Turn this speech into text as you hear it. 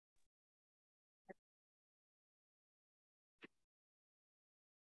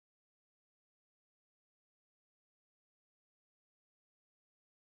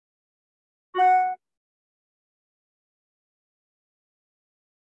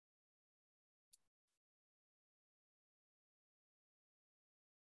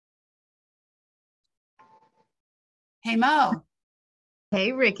Hey Mo,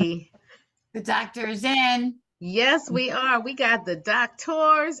 Hey, Ricky. the doctor is in. Yes, we are. We got the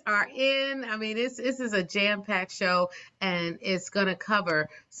doctors are in. I mean, this is a jam-packed show, and it's going to cover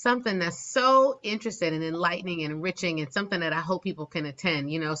something that's so interesting and enlightening and enriching, and something that I hope people can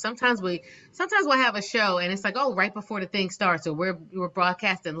attend. Sometimes we'll have a show, and it's like, oh, right before the thing starts, or we're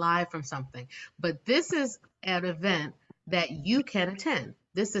broadcasting live from something. But this is an event that you can attend.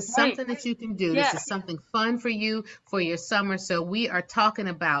 This is Right. something that you can do. This Yeah. is something fun for you for your summer. So we are talking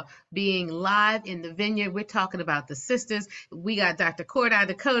about being live in the vineyard. We're talking about the sisters. We got Dr. Corda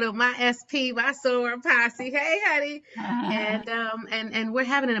Dakota, my SP, my soror posse. Hey, honey. And we're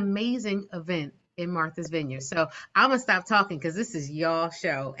having an amazing event in Martha's Vineyard. So I'm gonna stop talking because this is y'all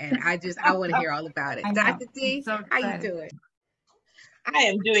show, and I want to hear all about it. I know. Dr. I'm D, so how you excited. doing? I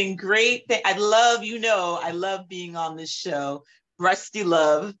am doing great. I love being on this show. Rusty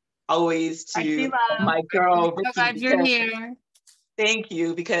love, always I see to love. my I'm girl, so Ricky, glad you're because here. thank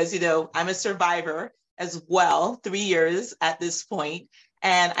you, because, I'm a survivor as well, 3 years at this point,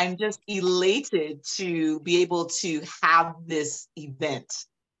 and I'm just elated to be able to have this event.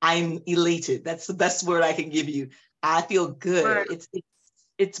 I'm elated. That's the best word I can give you. I feel good. Word.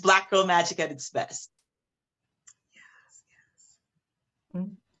 It's Black girl magic at its best.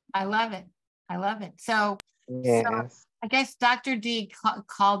 I love it. I love it. So Yes. I guess Dr. D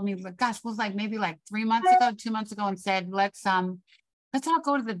called me, gosh, it was like maybe like 3 months ago, 2 months ago, and said, let's all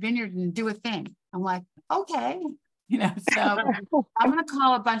go to the vineyard and do a thing. I'm like, okay. So I'm gonna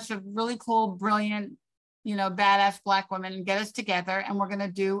call a bunch of really cool, brilliant, badass Black women and get us together, and we're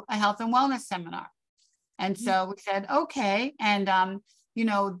gonna do a health and wellness seminar. And so we said, okay. And you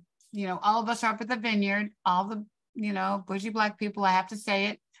know, all of us are up at the vineyard, all the, bougie Black people, I have to say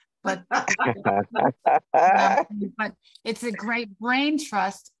it, but but it's a great brain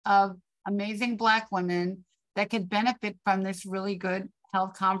trust of amazing Black women that could benefit from this really good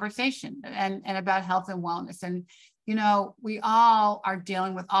health conversation and about health and wellness. And we all are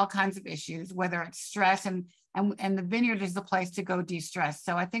dealing with all kinds of issues, whether it's stress, and the vineyard is the place to go de-stress.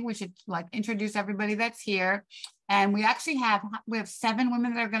 So I think we should introduce everybody that's here. And we actually have 7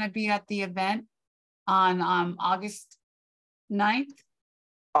 women that are going to be at the event on August 9th.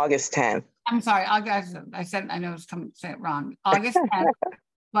 August 10th. I'm sorry, August. I said, I know I was coming to say it wrong. August 10th.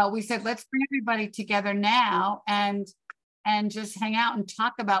 But we said, let's bring everybody together now and just hang out and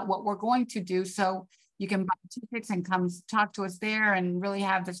talk about what we're going to do. So you can buy tickets and come talk to us there and really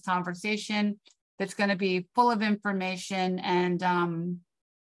have this conversation that's going to be full of information and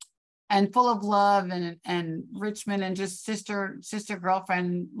full of love and enrichment and just sister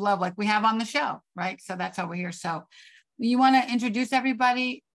girlfriend love like we have on the show, right? So that's why we're here. So you want to introduce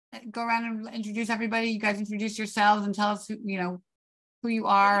everybody, go around and introduce everybody. You guys introduce yourselves and tell us who you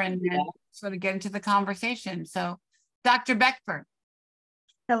are, and then sort of get into the conversation. So Dr. Beckford.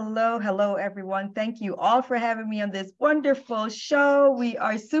 Hello, everyone. Thank you all for having me on this wonderful show. We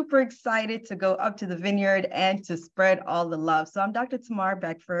are super excited to go up to the vineyard and to spread all the love. So I'm Dr. Tamar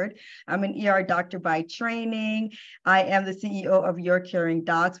Beckford. I'm an ER doctor by training. I am the CEO of Your Caring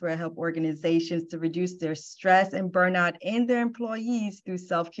Docs, where I help organizations to reduce their stress and burnout in their employees through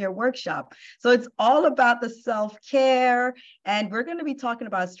self-care workshop. So it's all about the self-care, and we're going to be talking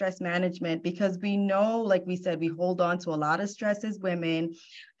about stress management because we know, like we said, we hold on to a lot of stress as women.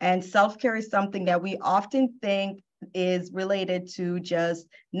 And self-care is something that we often think is related to just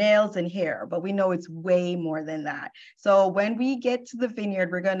nails and hair, but we know it's way more than that. So when we get to the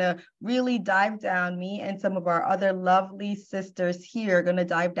vineyard, we're going to really dive down. Me and some of our other lovely sisters here are going to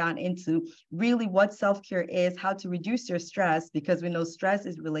dive down into really what self-care is, how to reduce your stress, because we know stress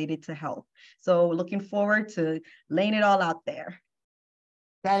is related to health. So looking forward to laying it all out there.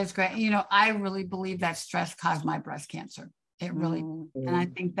 That is great. I really believe that stress caused my breast cancer. It really, and I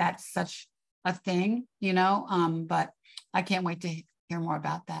think that's such a thing, but I can't wait to hear more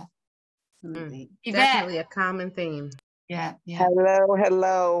about that. Definitely a common theme. Yeah.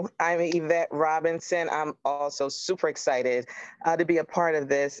 Hello. I'm Yvette Robinson. I'm also super excited to be a part of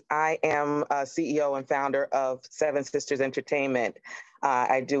this. I am a CEO and founder of Seven Sisters Entertainment.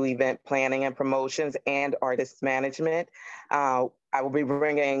 I do event planning and promotions and artist management. I will be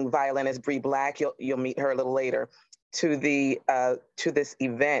bringing violinist Bree Black. You'll meet her a little later to this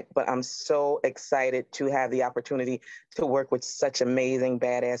event, but I'm so excited to have the opportunity to work with such amazing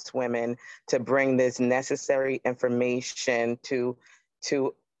badass women to bring this necessary information to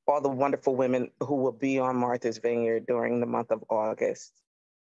all the wonderful women who will be on Martha's Vineyard during the month of August.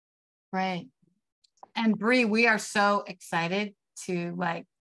 Right. And Bree, we are so excited to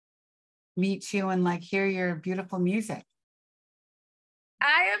meet you and hear your beautiful music.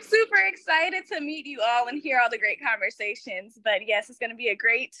 I am super excited to meet you all and hear all the great conversations. But yes, it's going to be a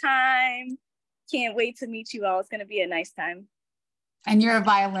great time. Can't wait to meet you all. It's going to be a nice time. And you're a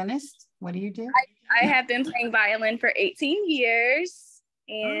violinist. What do you do? I have been playing violin for 18 years,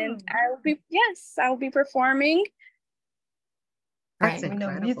 and I will be performing. That's We know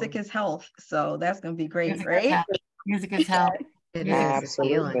incredible. music is health, so that's going to be great, Music is right? health. Music is health. It Music is. is It's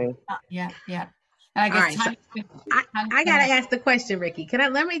healing. Yeah, yeah. And I All guess right, I gotta ask the question, Ricky.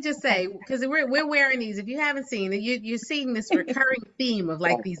 Let me just say, because we're wearing these. If you haven't seen it, you're seeing this recurring theme of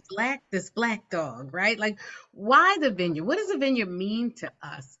like this black dog, right? Like, why the vineyard? What does the vineyard mean to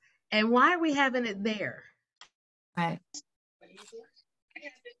us, and why are we having it there? Right.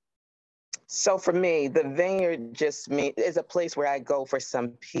 So for me, the vineyard is a place where I go for some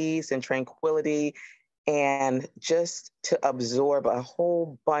peace and tranquility and just to absorb a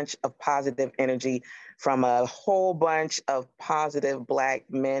whole bunch of positive energy from a whole bunch of positive Black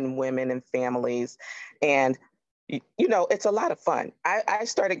men, women, and families. And, it's a lot of fun. I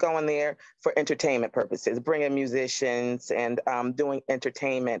started going there for entertainment purposes, bringing musicians and doing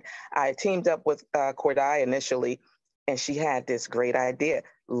entertainment. I teamed up with Corday initially, and she had this great idea.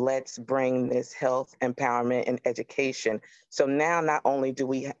 Let's bring this health, empowerment, and education. So now not only do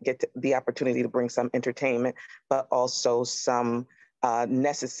we get the opportunity to bring some entertainment, but also some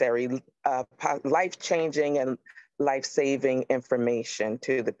necessary life-changing and life-saving information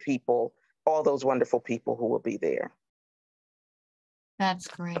to the people, all those wonderful people who will be there. That's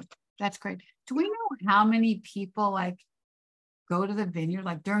great. That's great. Do we know how many people go to the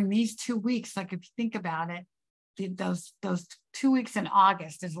vineyard during these 2 weeks? If you think about it, those 2 weeks in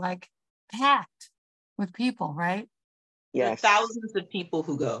August is packed with people, right? Yes. There are thousands of people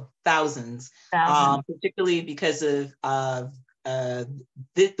who go, thousands. Particularly because of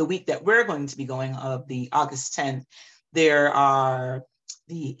the week that we're going to be going, of the August 10th. There are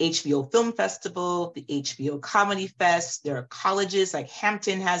the HBO Film Festival, the HBO Comedy Fest. There are colleges, like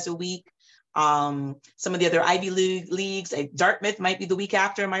Hampton has a week. Some of the other Ivy Leagues, Dartmouth might be the week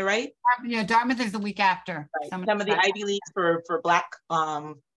after, am I right? Yeah, Dartmouth is the week after. Right. Some of the Ivy Leagues for Black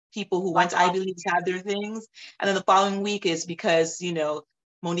people who went to Ivy Leagues have their things. And then the following week is because,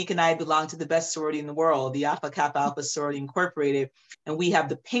 Monique and I belong to the best sorority in the world, the Alpha Kappa Alpha Sorority Incorporated. And we have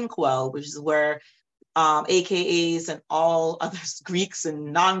the Pink Well, which is where AKAs and all other Greeks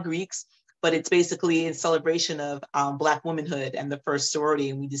and non-Greeks, but it's basically in celebration of Black womanhood and the first sorority,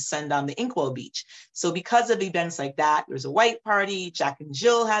 and we descend on the Inkwell Beach. So because of events like that, there's a white party, Jack and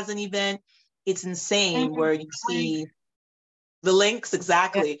Jill has an event. It's insane where you see the links,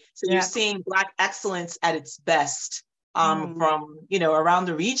 exactly. So you're seeing Black excellence at its best from, around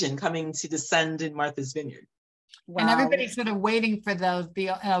the region coming to descend in Martha's Vineyard. Wow. And everybody's sort of waiting for the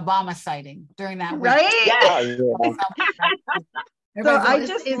Obama sighting during that week. Right? Yeah. So I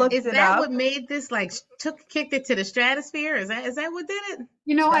just looked is it that up. What made this kicked it to the stratosphere? Is that what did it?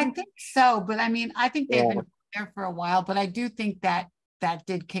 I think so, but I think they've been there for a while, but I do think that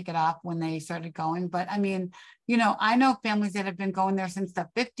did kick it off when they started going. But I know families that have been going there since the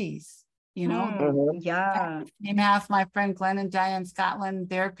 50s, Yeah. Same house, my friend Glenn and Diane Scotland,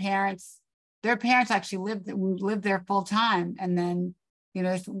 their parents actually lived there full time, and then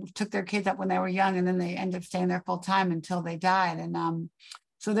took their kids up when they were young, and then they ended up staying there full time until they died. And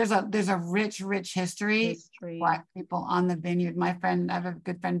so there's a rich history. Black people on the vineyard. I have a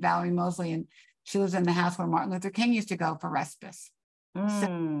good friend, Valerie Mosley, and she lives in the house where Martin Luther King used to go for respite.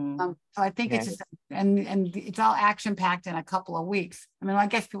 So I think it's just, and it's all action packed in a couple of weeks. I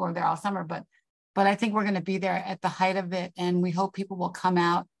guess people are there all summer, but I think we're going to be there at the height of it, and we hope people will come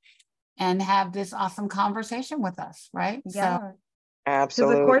out and have this awesome conversation with us, right? Yeah. So,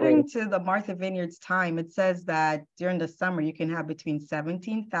 absolutely. Because according to the Martha Vineyard's time, it says that during the summer you can have between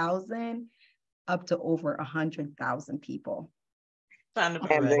 17,000 up to over 100,000 people. On this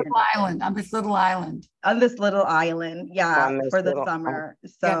little island. On this little island, for the summer.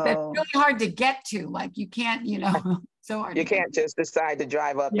 So it's really hard to get to. You can't, so hard. You can't just decide to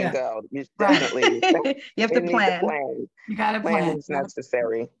drive up and go. You definitely you have to plan. You got to plan. It's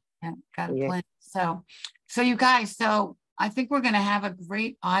necessary. Yeah, got to plan. So you guys, I think we're going to have a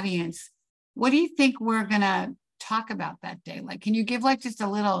great audience. What do you think we're going to talk about that day? Can you give just a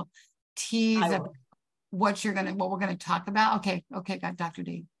little tease of what we're going to talk about? Okay, got Dr.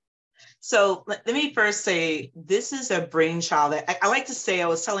 D. So let me first say, this is a brainchild. I like to say, I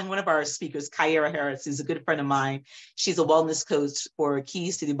was telling one of our speakers, Kyra Harris, who's a good friend of mine. She's a wellness coach for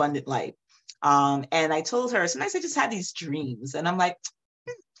Keys to the Abundant Life. And I told her, sometimes I just have these dreams. And I'm like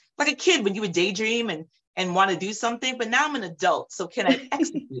a kid when you would daydream and want to do something, but now I'm an adult. So can I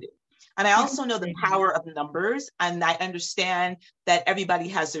execute it? And I also know the power of numbers, and I understand that everybody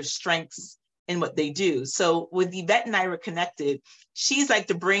has their strengths in what they do. So when Yvette and I were connected, she's like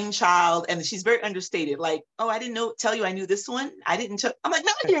the brainchild, and she's very understated. Like, oh, I didn't tell you I knew this one. I'm like,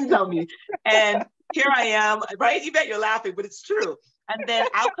 no, you didn't tell me. And here I am, right? Yvette, you're laughing, but it's true. And then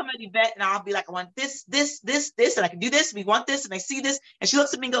I'll come at Yvette and I'll be like, I want this, and I can do this. We want this, and I see this. And she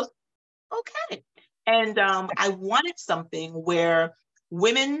looks at me and goes, okay. And I wanted something where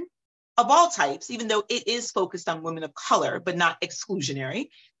women of all types, even though it is focused on women of color, but not exclusionary,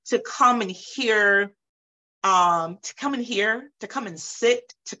 to come and hear, to come and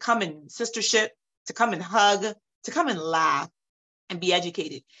sit, to come in sistership, to come and hug, to come and laugh and be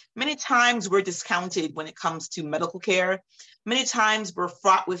educated. Many times we're discounted when it comes to medical care. Many times we're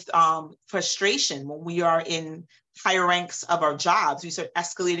fraught with frustration when we are in higher ranks of our jobs. We start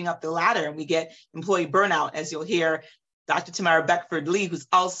escalating up the ladder and we get employee burnout, as you'll hear Dr. Tamara Beckford-Lee, who's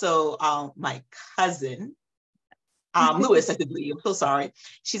also my cousin, Lewis, I did Lee, I'm so sorry.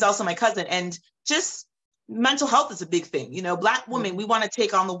 She's also my cousin. And just mental health is a big thing. You know, Black women, we want to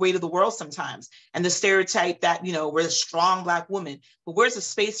take on the weight of the world sometimes. And the stereotype that, you know, we're a strong Black woman, but where's the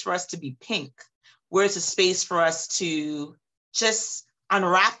space for us to be pink? Where's the space for us to just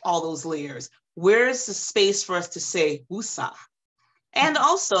unwrap all those layers? Where's the space for us to say, woosah? And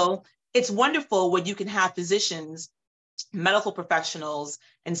also, it's wonderful when you can have physicians, medical professionals,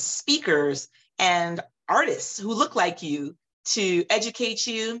 and speakers, and artists who look like you to educate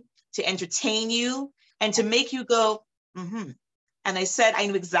you, to entertain you, and to make you go, mm-hmm. And I said, I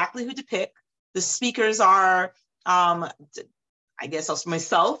knew exactly who to pick. The speakers are, I guess also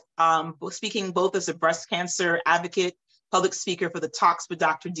myself, speaking both as a breast cancer advocate, public speaker for the Talks with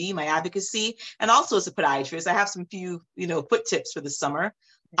Dr. D, my advocacy, and also as a podiatrist. I have some few, foot tips for the summer.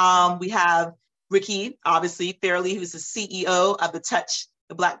 We have Ricky, obviously, Fairley, who's the CEO of the Touch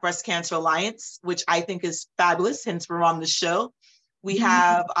the Black Breast Cancer Alliance, which I think is fabulous, hence we're on the show. We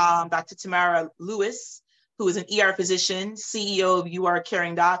have Dr. Tamara Lewis, who is an ER physician, CEO of UR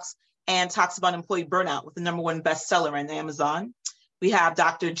Caring Docs, and talks about employee burnout with the #1 bestseller on Amazon. We have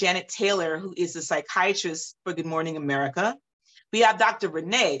Dr. Janet Taylor, who is a psychiatrist for Good Morning America. We have Dr.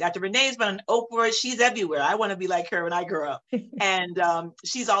 Renee. Dr. Renee's been on Oprah. She's everywhere. I want to be like her when I grow up. And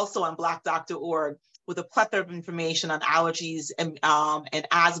she's also on black.org with a plethora of information on allergies and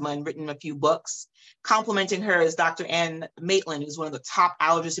asthma, and written a few books. Complementing her is Dr. Ann Maitland, who's one of the top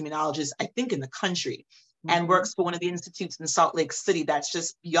allergist immunologists, I think, in the country, and works for one of the institutes in Salt Lake City that's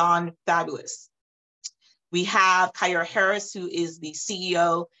just beyond fabulous. We have Kyra Harris, who is the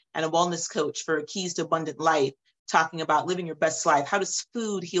CEO and a wellness coach for Keys to Abundant Life, talking about living your best life. How does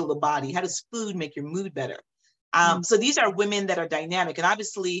food heal the body? How does food make your mood better? So these are women that are dynamic. And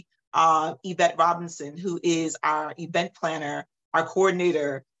obviously, Yvette Robinson, who is our event planner, our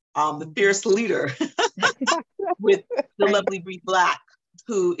coordinator, the fierce leader with the lovely Bree Black,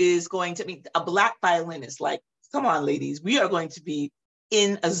 who is going to be a Black violinist. Like, come on, ladies, we are going to be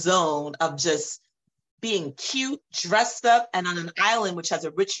in a zone of just being cute, dressed up, and on an island which has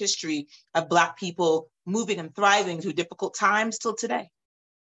a rich history of Black people moving and thriving through difficult times till today.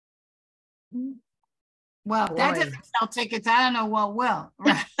 Well, if that doesn't sell tickets, I don't know what will.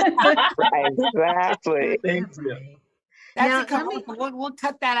 Right? Exactly. Thank you. That's Now, a commercial. We'll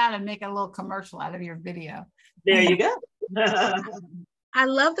cut that out and make a little commercial out of your video. There you go. I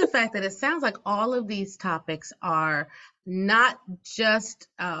love the fact that it sounds like all of these topics are not just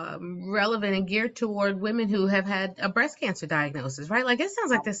relevant and geared toward women who have had a breast cancer diagnosis, right? Like, it sounds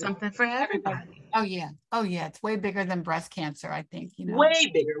like there's something for everybody. Oh yeah. It's way bigger than breast cancer, I think.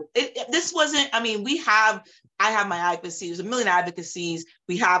 Way bigger. This wasn't, I have my advocacy, there's a million advocacies.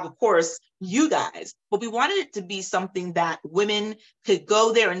 We have, of course, you guys, but we wanted it to be something that women could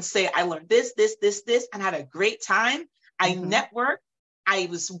go there and say, I learned this, and had a great time. I networked. I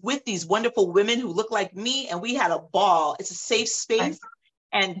was with these wonderful women who look like me, and we had a ball. It's a safe space.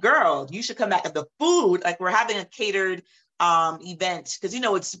 And girl, you should come back. And the food, like, we're having a catered event, because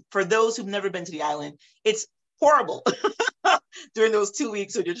it's for those who've never been to the island, it's horrible during those 2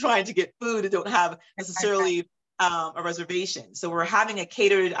 weeks when you're trying to get food and don't have necessarily a reservation. So we're having a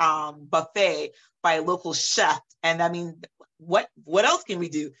catered buffet by a local chef. And I mean, what else can we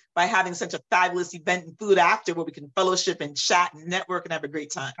do by having such a fabulous event and food after, where we can fellowship and chat and network and have a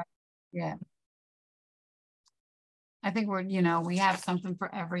great time? Yeah. I think we have something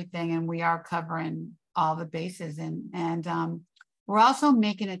for everything, and we are covering all the bases, and we're also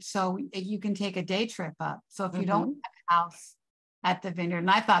making it so you can take a day trip up. So if you don't have a house at the Vineyard,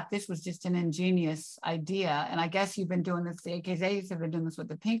 and I thought this was just an ingenious idea, and I guess you've been doing this, the AKAs have been doing this with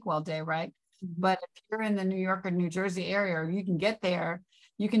the Pink Well Day, right? But if you're in the New York or New Jersey area, you can get there.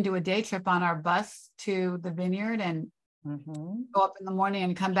 You can do a day trip on our bus to the Vineyard and go up in the morning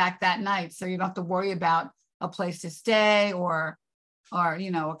and come back that night. So you don't have to worry about a place to stay or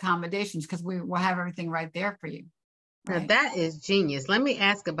accommodations, because we'll have everything right there for you. Now Right. that is genius. Let me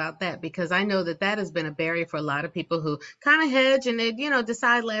ask about that, because I know that has been a barrier for a lot of people who kind of hedge and they,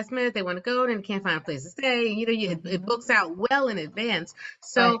 decide last minute they want to go and can't find a place to stay. It books out well in advance.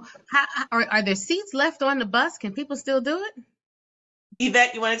 So are there seats left on the bus? Can people still do it?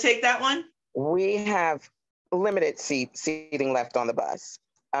 Yvette, you want to take that one? We have limited seating left on the bus.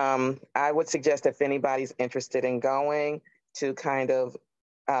 I would suggest if anybody's interested in going to kind of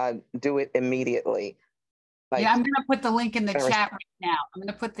do it immediately. I'm going to put the link in the chat right now. I'm going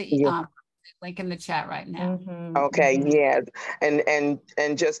to put the link in the chat right now. Okay, yeah.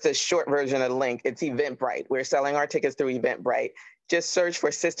 And just a short version of the link, it's Eventbrite. We're selling our tickets through Eventbrite. Just search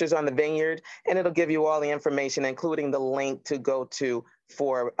for Sisters on the Vineyard, and it'll give you all the information, including the link to go to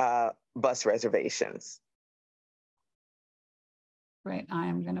for bus reservations. Great. I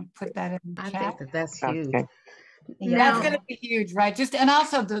am going to put that in the chat. I think that's huge. Okay. Yeah, that's going to be huge, right? And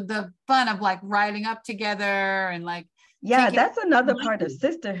also the fun of like riding up together and like. Yeah, that's another part of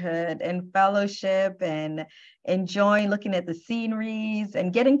sisterhood and fellowship and enjoying looking at the sceneries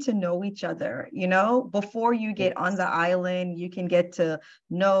and getting to know each other. Before you get on the island, you can get to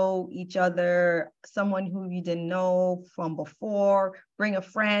know each other, someone who you didn't know from before, bring a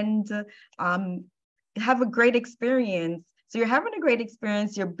friend, have a great experience. So you're having a great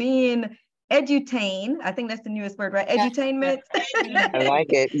experience. You're being edutained. I think that's the newest word, right? Edutainment. I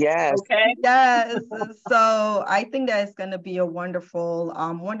like it. Yes. Okay. Yes. So I think that's going to be a wonderful,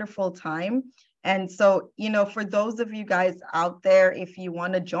 wonderful time. And so, for those of you guys out there, if you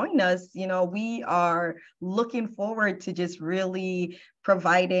want to join us, we are looking forward to just really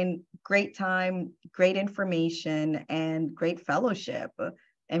providing great time, great information, and great fellowship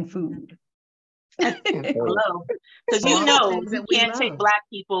and food. Hello. Because you can't take Black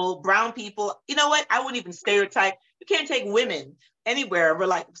people, brown people. You know what? I wouldn't even stereotype. You can't take women anywhere. We're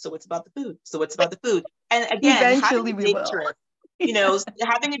like, so it's about the food. So it's about the food. And again, eventually we will. Trip,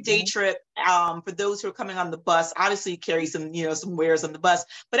 having a day trip for those who are coming on the bus, obviously carry some, some wares on the bus,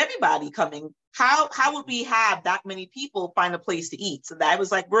 but everybody coming, how would we have that many people find a place to eat? So that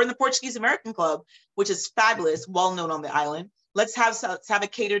was like, we're in the Portuguese American Club, which is fabulous, well known on the island. Let's have a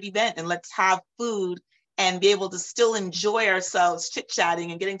catered event and let's have food and be able to still enjoy ourselves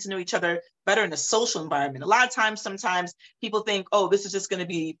chit-chatting and getting to know each other better in a social environment. A lot of times, sometimes people think, oh, this is just going to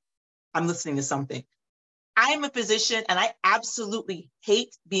be, I'm listening to something. I am a physician and I absolutely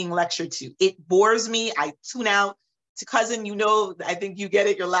hate being lectured to. It bores me. I tune out. To cousin, I think you get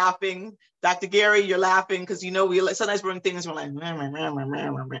it. You're laughing. Dr. Gary, you're laughing because we sometimes we're in things we're like, this is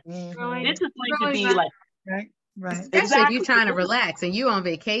going to be like, right. Especially exactly. If you're trying to relax and you're on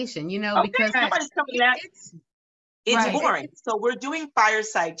vacation, because somebody's coming out. It's boring. So we're doing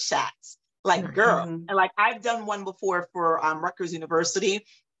fireside chats, like girl. And like I've done one before for Rutgers University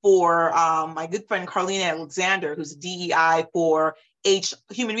for my good friend Carlene Alexander, who's a DEI for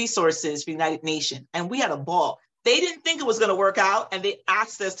Human Resources for the United Nations. And we had a ball. They didn't think it was going to work out. And they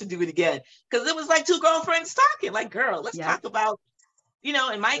asked us to do it again because it was like two girlfriends talking like, girl, let's talk about,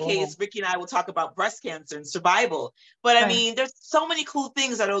 in my case, Ricky and I will talk about breast cancer and survival. But I mean, there's so many cool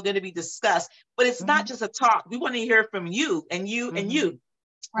things that are going to be discussed, but it's not just a talk. We want to hear from you and you and you,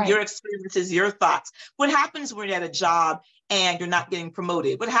 your experiences, your thoughts. What happens when you're at a job and you're not getting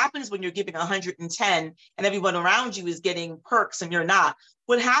promoted? What happens when you're giving 110 and everyone around you is getting perks and you're not?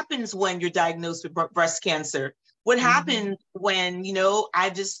 What happens when you're diagnosed with breast cancer? What happens when, I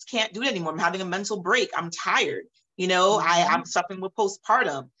just can't do it anymore? I'm having a mental break. I'm tired. I'm suffering with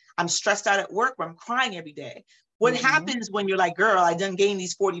postpartum. I'm stressed out at work where I'm crying every day. What happens when you're like, girl, I done gained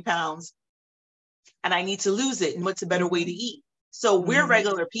these 40 pounds and I need to lose it. And what's a better way to eat? So we're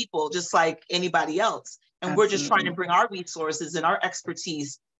regular people, just like anybody else. And we're just trying to bring our resources and our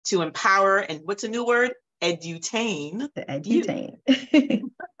expertise to empower. And what's a new word? Edutain. Edutain.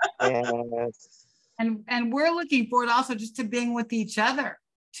 Yes. And we're looking forward also just to being with each other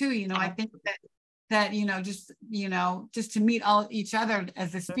too. I think that just to meet each other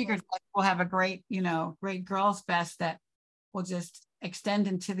as the speakers, we'll have a great girls fest that will just extend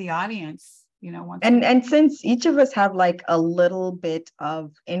into the audience, and since each of us have like a little bit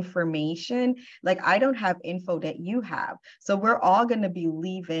of information, like I don't have info that you have, so we're all going to be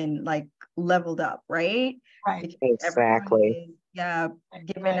leaving like leveled up, right? Exactly.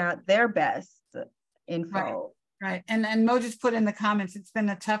 Giving out their best info. Right. And Mo just put in the comments, it's been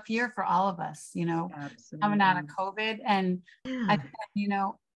a tough year for all of us, Absolutely. coming out of COVID. And I think,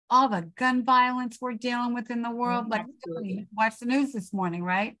 all the gun violence we're dealing with in the world. Like, Absolutely. watch the news this morning,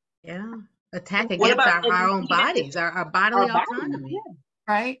 right? Yeah. Attack What against about our own even bodies, our bodily our bodies? autonomy.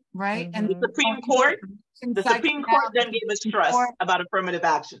 Right, right. And The Supreme Court, the Supreme Court then gave us trust about affirmative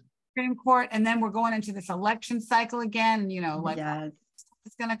action. Supreme Court, and then we're going into this election cycle again, you know, like Yes.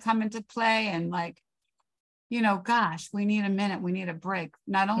 it's going to come into play, and like, you know, gosh, we need a minute, we need a break,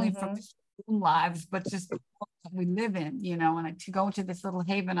 not only from lives, but just the world that we live in, you know, and to go to this little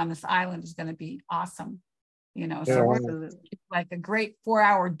haven on this island is going to be awesome, you know. So we're like a great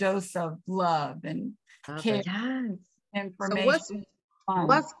 4-hour dose of love and care, information. So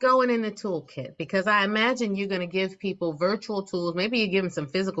what's going in the toolkit? Because I imagine you're going to give people virtual tools. Maybe you give them some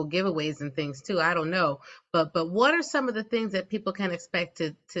physical giveaways and things too. I don't know. But what are some of the things that people can expect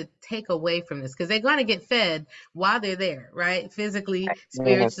to take away from this? Because they're going to get fed while they're there, right? Physically,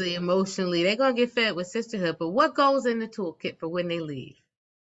 spiritually, emotionally. They're going to get fed with sisterhood. But what goes in the toolkit for when they leave?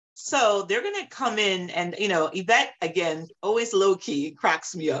 So they're going to come in and, you know, Yvette, again, always low key,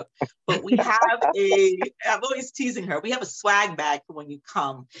 cracks me up. But we have I'm always teasing her, we have a swag bag for when you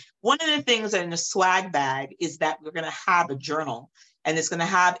come. One of the things in the swag bag is that we're going to have a journal, and it's going to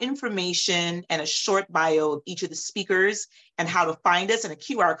have information and a short bio of each of the speakers and how to find us, and a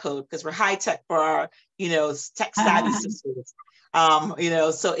QR code, because we're high tech for our, you know, tech savvy sisters. You know,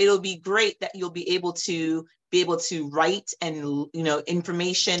 so it'll be great that you'll be able to write and, you know,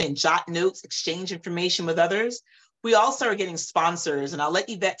 information and jot notes, exchange information with others. We also are getting sponsors, and I'll let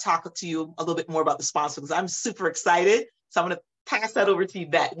Yvette talk to you a little bit more about the sponsors, because I'm super excited. So I'm going to pass that over to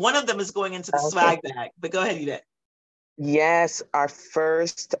Yvette. One of them is going into the swag bag, but go ahead, Yvette. Yes, our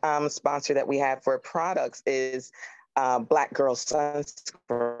first sponsor that we have for products is Black Girl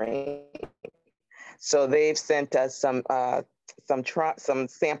Sunscreen. So they've sent us some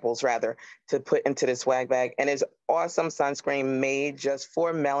samples rather to put into the swag bag, and it's awesome sunscreen made just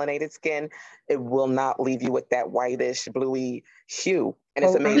for melanated skin. It will not leave you with that whitish bluey hue, and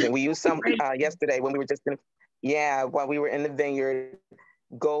it's amazing. We used some yesterday when we were while we were in the vineyard.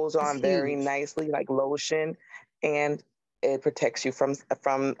 Goes on very nicely like lotion, and it protects you from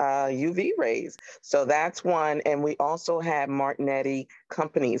UV rays. So that's one. And we also have Martinetti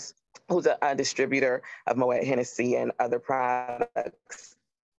Companies, who's a distributor of Moet Hennessy and other products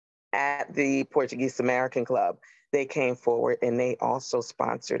at the Portuguese American Club. They came forward and they also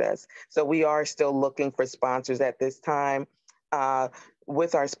sponsored us. So we are still looking for sponsors at this time.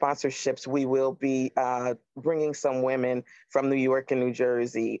 With our sponsorships, we will be bringing some women from New York and New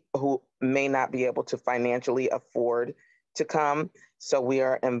Jersey who may not be able to financially afford to come. So we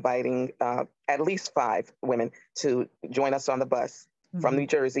are inviting at least 5 women to join us on the bus from New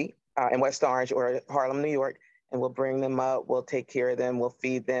Jersey and West Orange or Harlem, New York, and we'll bring them up, we'll take care of them, we'll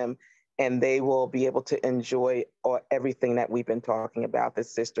feed them, and they will be able to enjoy everything that we've been talking about, the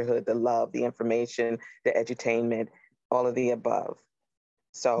sisterhood, the love, the information, the edutainment, all of the above.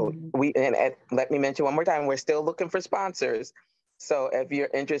 So let me mention one more time, we're still looking for sponsors. So if you're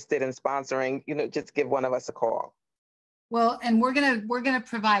interested in sponsoring, you know, just give one of us a call. Well, and we're gonna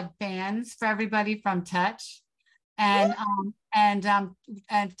provide fans for everybody from Touch, and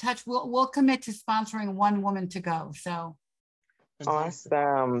Touch we'll commit to sponsoring one woman to go. So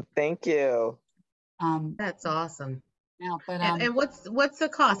awesome, thank you. That's awesome. Yeah, but and what's the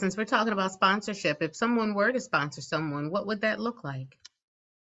cost? Since we're talking about sponsorship, if someone were to sponsor someone, what would that look like?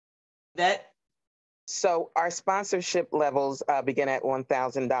 So our sponsorship levels begin at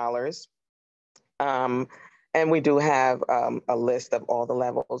 $1,000. And we do have a list of all the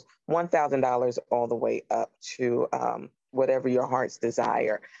levels, $1,000 all the way up to whatever your heart's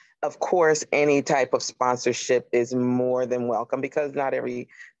desire. Of course, any type of sponsorship is more than welcome, because not every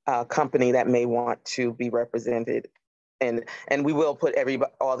company that may want to be represented, and we will put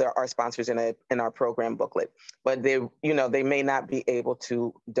our sponsors in our program booklet, but they may not be able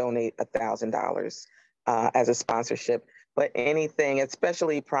to donate $1,000 as a sponsorship. But anything,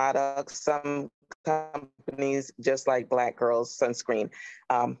 especially products, some companies, just like Black Girls Sunscreen,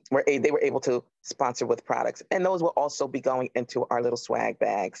 they were able to sponsor with products. And those will also be going into our little swag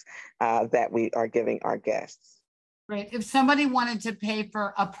bags that we are giving our guests. Right. If somebody wanted to pay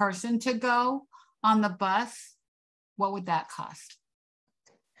for a person to go on the bus, what would that cost?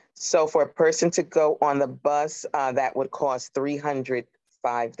 So for a person to go on the bus, that would cost $305.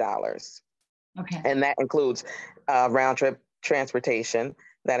 Okay. And that includes round trip transportation,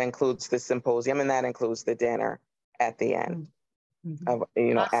 that includes the symposium, and that includes the dinner at the end of,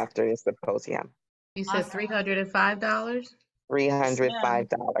 after the symposium. You said $305?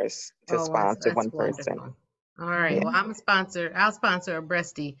 $305 to sponsor one person. All right. Well, I'm a sponsor. I'll sponsor a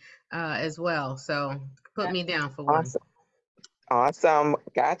breastie as well. So put me down for one. Awesome.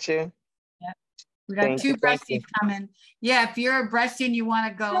 Got you. Yep. We got two breasties coming. Yeah, if you're a breastie and you want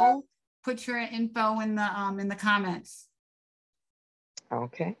to go, put your info in the comments.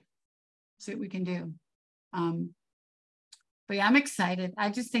 Okay. See what we can do. But yeah, I'm excited. I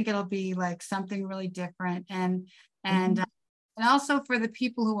just think it'll be like something really different, and also for the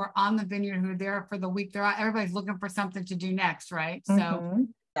people who are on the Vineyard, who are there for the week, everybody's looking for something to do next, right? So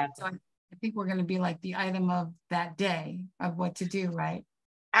I think we're going to be like the item of that day of what to do, right?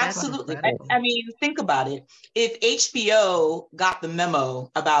 Absolutely. I mean, think about it. If HBO got the memo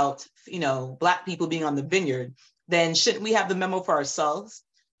about, Black people being on the Vineyard, then shouldn't we have the memo for ourselves?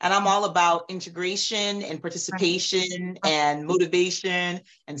 And I'm all about integration and participation and motivation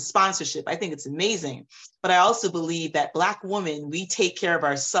and sponsorship. I think it's amazing. But I also believe that Black women, we take care of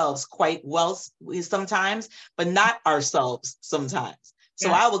ourselves quite well sometimes, but not ourselves sometimes. So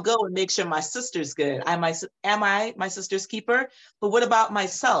I will go and make sure my sister's good. Am I my sister's keeper? But what about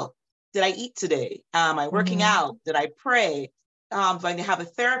myself? Did I eat today? Am I working out? Did I pray? Do I have a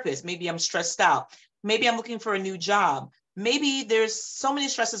therapist? Maybe I'm stressed out. Maybe I'm looking for a new job. Maybe there's so many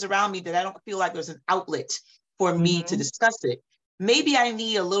stresses around me that I don't feel like there's an outlet for me to discuss it. Maybe I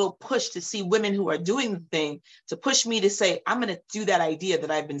need a little push to see women who are doing the thing to push me to say, I'm going to do that idea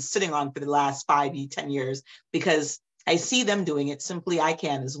that I've been sitting on for the last 10 years, because I see them doing it, simply I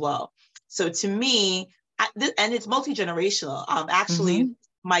can as well. So to me, and it's multi-generational. Actually,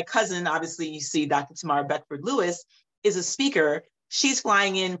 my cousin, obviously you see Dr. Tamara Beckford-Lewis, is a speaker. She's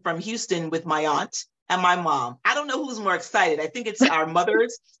flying in from Houston with my aunt and my mom. I don't know who's more excited. I think it's our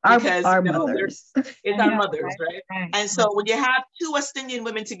mothers, because our mothers. It's our mothers, right? And so when you have two West Indian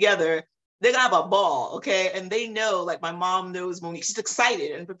women together, they're gonna have a ball, okay? And they know, like my mom knows Monique, she's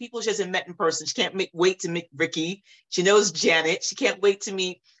excited. And for people she hasn't met in person, she can't wait to meet Ricky. She knows Janet. She can't wait to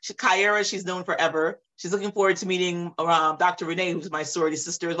meet Kyra, she's known forever. She's looking forward to meeting Dr. Renee, who's my sorority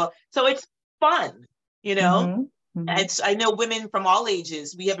sister as well. So it's fun, And I know women from all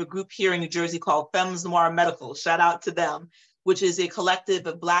ages. We have a group here in New Jersey called Femmes Noir Medical. Shout out to them, which is a collective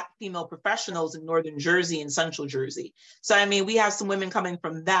of Black female professionals in Northern Jersey and Central Jersey. So, I mean, we have some women coming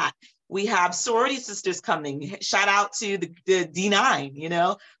from that. We have sorority sisters coming. Shout out to the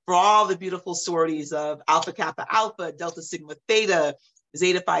D9, for all the beautiful sororities of Alpha Kappa Alpha, Delta Sigma Theta,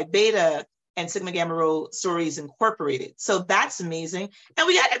 Zeta Phi Beta, and Sigma Gamma Rho Sororities Incorporated. So that's amazing. And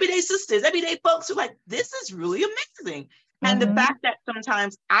we got everyday sisters, everyday folks who are like, this is really amazing. And the fact that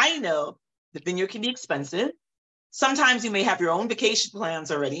sometimes I know the Vineyard can be expensive. Sometimes you may have your own vacation plans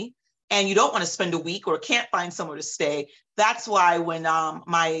already, and you don't want to spend a week or can't find somewhere to stay. That's why when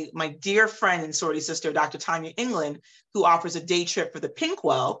my dear friend and sorority sister, Dr. Tanya England, who offers a day trip for the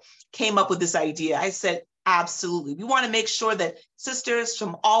Pinkwell, came up with this idea, I said, absolutely. We want to make sure that sisters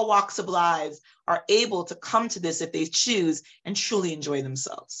from all walks of lives are able to come to this if they choose and truly enjoy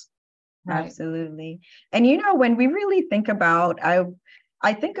themselves. Right? Absolutely. And when we really think about,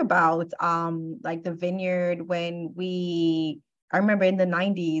 I think about like the Vineyard when I remember in the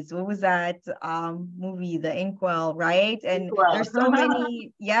 90s, what was that movie, The Inkwell, right? And there's so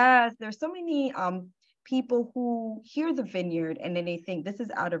many, there's so many people who hear the Vineyard and then they think, this is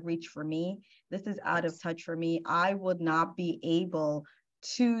out of reach for me. This is out of touch for me. I would not be able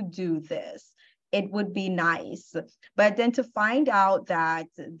to do this. It would be nice. But then to find out that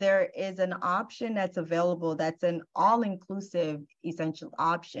there is an option that's available, that's an all-inclusive essential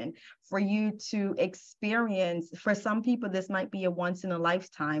option for you to experience. For some people, this might be a once in a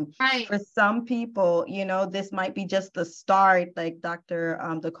lifetime. Right. For some people, this might be just the start, like Dr.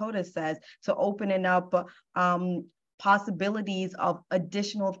 Dakota says, to opening up possibilities of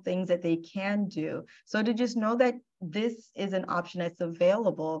additional things that they can do. So to just know that this is an option that's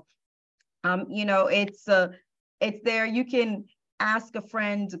available. It's there. You can ask a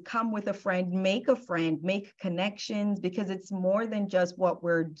friend, come with a friend, make connections, because it's more than just what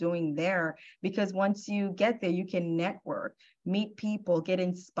we're doing there. Because once you get there, you can network, meet people, get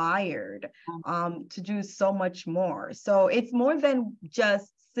inspired to do so much more. So it's more than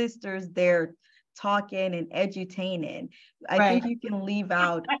just sisters there talking and edutaining. I think you can leave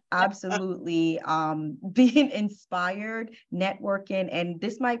out absolutely being inspired, networking, and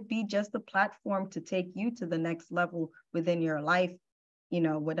this might be just a platform to take you to the next level within your life,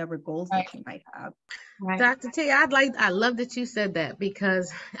 whatever goals that you might have. Dr. T, I love that you said that,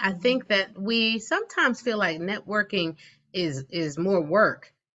 because I think that we sometimes feel like networking is more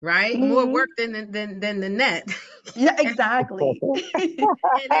work, right? More work than the net. Yeah, exactly. and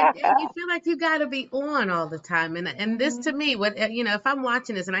you feel like you got to be on all the time. And this, to me, if I'm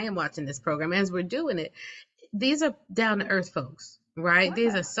watching this, and I am watching this program as we're doing it, these are down to earth folks. Right?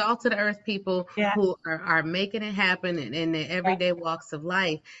 These are salt of the earth people Yeah. who are making it happen in their everyday walks of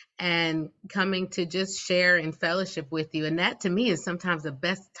life and coming to just share and fellowship with you. And that to me is sometimes the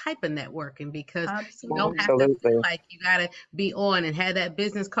best type of networking, because you don't have to feel like you got to be on and have that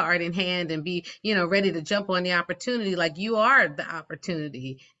business card in hand and be, ready to jump on the opportunity. Like, you are the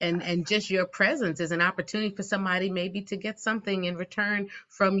opportunity, and just your presence is an opportunity for somebody maybe to get something in return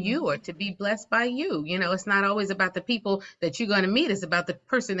from you or to be blessed by you. It's not always about the people that you're going to meet. It's about the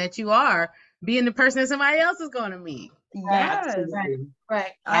person that you are being the person that somebody else is going to meet. Yes.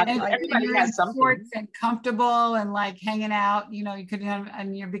 Right. And everybody you're has in something. sports and comfortable and like hanging out, you could have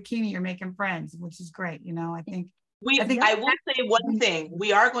in your bikini, you're making friends, which is great. I think I will say one thing.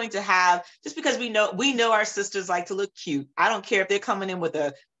 We are going to have, just because we know our sisters like to look cute. I don't care if they're coming in with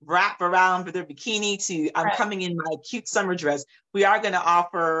a wrap around for their bikini to I'm coming in my cute summer dress. We are going to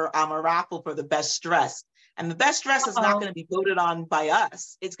offer a raffle for the best dress. And the best dress is not going to be voted on by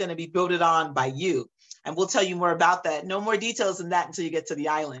us. It's going to be voted on by you. And we'll tell you more about that. No more details than that until you get to the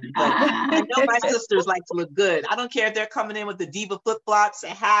island. But I know my sisters like to look good. I don't care if they're coming in with the diva flip-flops, a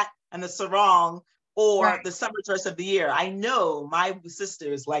hat, and the sarong, or the summer dress of the year. I know my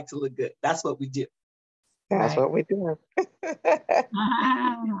sisters like to look good. That's what we do. That's what we do.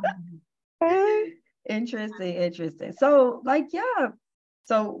 Interesting. So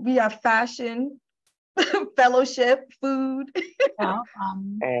so we have fashion, fellowship, food.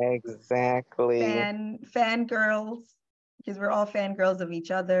 Exactly. Fangirls, because we're all fangirls of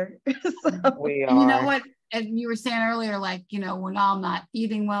each other. We are. And you know what? And you were saying earlier, like, we're all not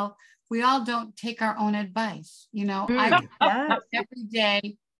eating well. We all don't take our own advice. I every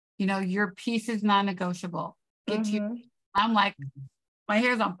day, your piece is non-negotiable. I'm like, my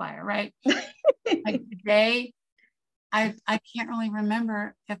hair's on fire, right? Like today, I can't really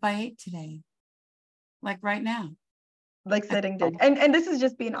remember if I ate today. Like right now. Like sitting there. And this is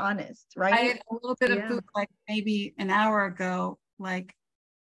just being honest, right? I ate a little bit of food like maybe an hour ago. Like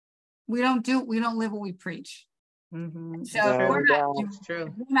we don't live what we preach. So we're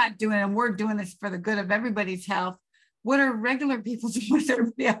not doing it, and we're doing this for the good of everybody's health. What are regular people doing? What's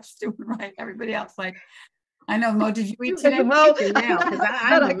everybody else doing, right? Everybody else, like, I know, Mo, did you eat today? Now, because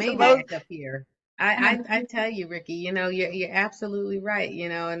I'm the maniac up here. I tell you, Ricky, you're absolutely right,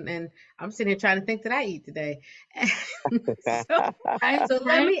 and I'm sitting here trying to think that I eat today. So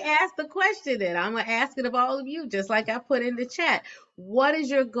let me ask the question then. I'm going to ask it of all of you, just like I put in the chat. What is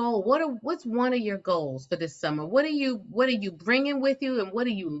your goal? What's one of your goals for this summer? What are you bringing with you, and what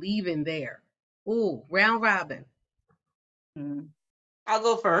are you leaving there? Ooh, round robin. I'll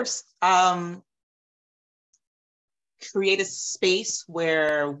go first. Create a space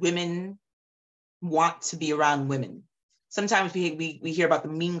where women want to be around women. Sometimes we hear about the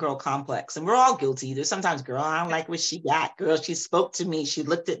mean girl complex, and we're all guilty. There's sometimes, girl, I don't like what she got. Girl, she spoke to me. She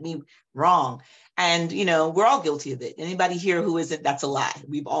looked at me wrong. And, we're all guilty of it. Anybody here who isn't, that's a lie.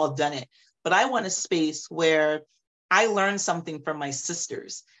 We've all done it. But I want a space where I learn something from my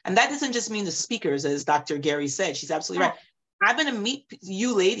sisters. And that doesn't just mean the speakers, as Dr. Gary said. She's absolutely right. I'm going to meet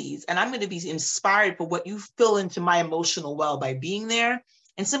you ladies, and I'm going to be inspired for what you fill into my emotional well by being there,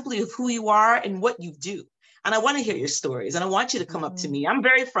 and simply of who you are and what you do. And I want to hear your stories, and I want you to come up to me. I'm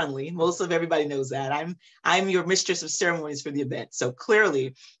very friendly. Most of everybody knows that. I'm your mistress of ceremonies for the event. So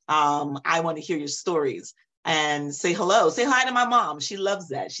clearly, I want to hear your stories and say hello. Say hi to my mom. She loves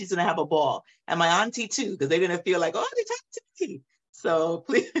that. She's going to have a ball. And my auntie too, because they're going to feel like, oh, they talked to me. So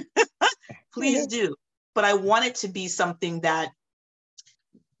please, please do. But I want it to be something that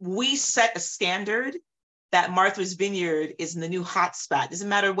we set a standard that Martha's Vineyard is in the new hotspot. Doesn't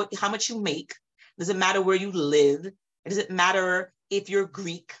matter how much you make. Doesn't matter where you live. It doesn't matter if you're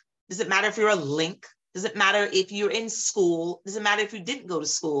Greek. Doesn't matter if you're a link. Doesn't matter if you're in school. Doesn't matter if you didn't go to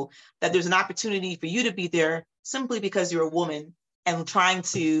school. That there's an opportunity for you to be there simply because you're a woman and trying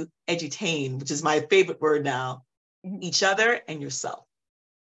to edutain, which is my favorite word now, each other and yourself.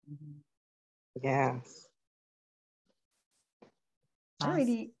 Yes.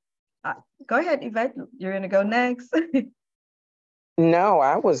 Alrighty. Go ahead, Yvette. You're going to go next. No,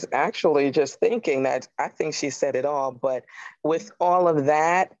 I was actually just thinking that I think she said it all, but with all of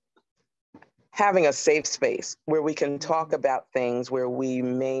that, having a safe space where we can talk about things where we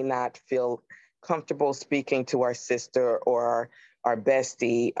may not feel comfortable speaking to our sister or our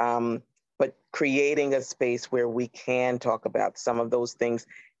bestie, but creating a space where we can talk about some of those things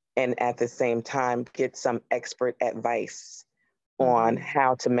and at the same time get some expert advice on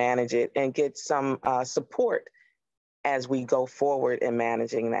how to manage it and get some support as we go forward in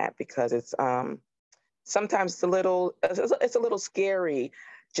managing that, because it's sometimes it's a little scary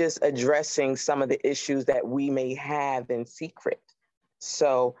just addressing some of the issues that we may have in secret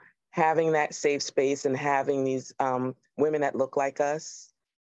So having that safe space and having these women that look like us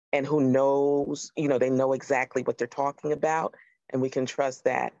and who knows, they know exactly what they're talking about, and we can trust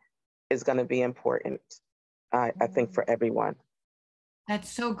that is going to be important, I think, for everyone.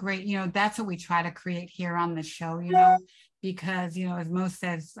 That's so great. That's what we try to create here on the show, because, as Mo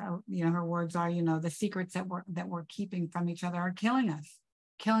says, her words are, the secrets that we're keeping from each other are killing us,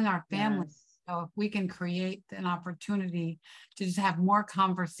 killing our families. Yes. So if we can create an opportunity to just have more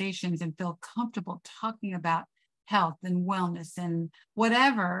conversations and feel comfortable talking about health and wellness and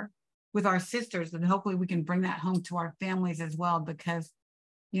whatever with our sisters, then hopefully we can bring that home to our families as well. Because,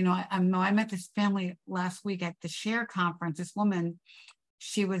 I met this family last week at the SHARE conference. This woman,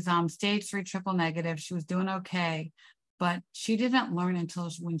 she was stage 3 triple negative. She was doing okay, but she didn't learn until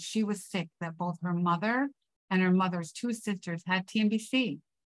when she was sick that both her mother and her mother's 2 sisters had TNBC.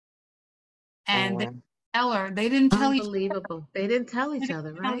 And they didn't tell each other. Unbelievable. They didn't tell each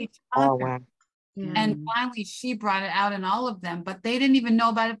other, right? Oh, wow. Yeah. And finally she brought it out in all of them, but they didn't even know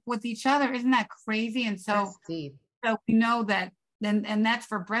about it with each other. Isn't that crazy? And so we know that, and that's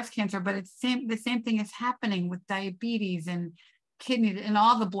for breast cancer, but it's the same thing is happening with diabetes and kidney and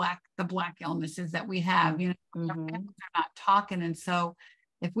all the black illnesses that we have. Our families are not talking. And so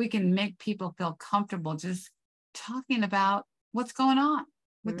if we can make people feel comfortable just talking about what's going on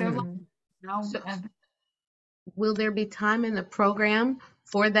with their life. So, will there be time in the program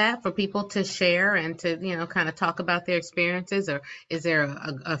for that, for people to share and to, kind of talk about their experiences? Or is there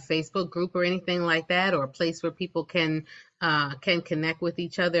a Facebook group or anything like that, or a place where people can connect with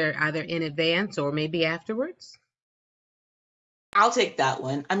each other either in advance or maybe afterwards? I'll take that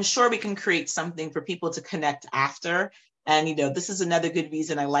one. I'm sure we can create something for people to connect after. And, this is another good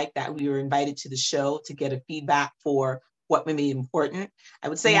reason I like that we were invited to the show to get a feedback for what may be important. I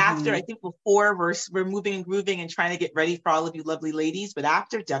would say after, I think before we're moving and grooving and trying to get ready for all of you lovely ladies, but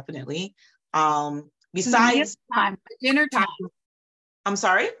after, definitely. Besides dinner time. I'm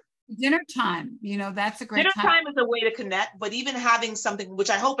sorry? Dinner time, that's a great time. Dinner time is a way to connect, but even having something, which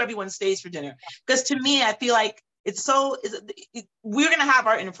I hope everyone stays for dinner, because to me, I feel like we're going to have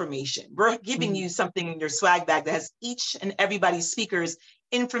our information. We're giving you something in your swag bag that has each and everybody's speakers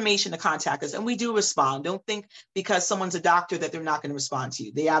information to contact us. And we do respond. Don't think because someone's a doctor that they're not going to respond to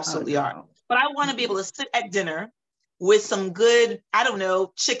you. They absolutely are. But I want to be able to sit at dinner with some good,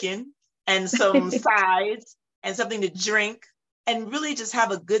 chicken and some sides and something to drink and really just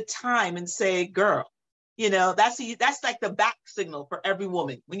have a good time and say, girl, that's like the back signal for every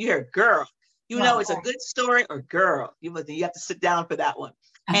woman. When you hear girl, it's a good story, or girl, you have to sit down for that one.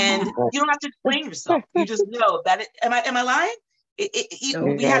 And you don't have to explain yourself. You just know that am I lying?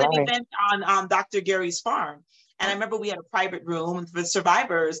 We had an event on Dr. Gary's farm. And I remember we had a private room for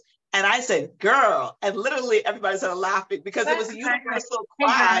survivors. And I said, girl, and literally everybody started laughing because it was a universal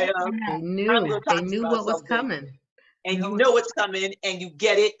cry of, they knew what was coming. And you know what's coming and you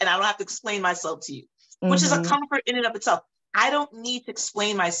get it. And I don't have to explain myself to you, which is a comfort in and of itself. I don't need to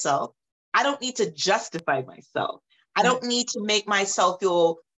explain myself. I don't need to justify myself. I don't need to make myself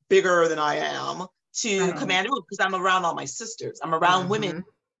feel bigger than I am to command a room, because I'm around all my sisters. I'm around women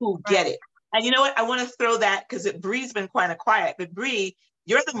who get it. And you know what? I want to throw that, because Bree's been kind of quiet, but Bree,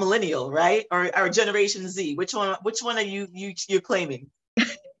 you're the millennial, right? Or Generation Z. Which one are you're claiming?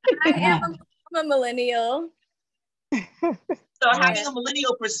 I am a millennial. So having a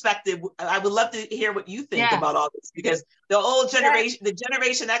millennial perspective, I would love to hear what you think about all this, because the old generation, the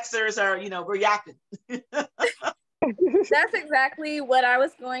Generation Xers are, we're yapping. That's exactly what I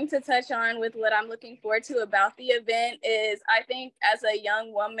was going to touch on with what I'm looking forward to about the event is I think as a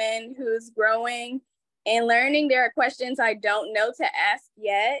young woman who's growing and learning, there are questions I don't know to ask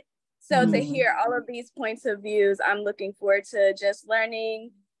yet. So to hear all of these points of views, I'm looking forward to just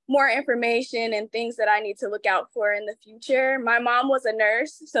learning more information and things that I need to look out for in the future. My mom was a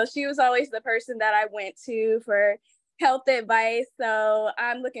nurse, so she was always the person that I went to for health advice. So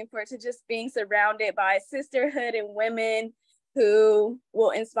I'm looking forward to just being surrounded by sisterhood and women who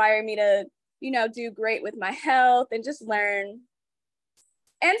will inspire me to, do great with my health and just learn.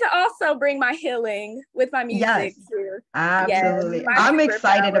 And to also bring my healing with my music too. Absolutely. Yes, I'm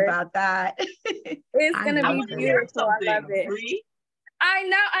excited about that. It's going to be beautiful. I love it. I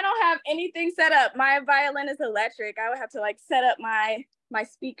know I don't have anything set up. My violin is electric. I would have to set up my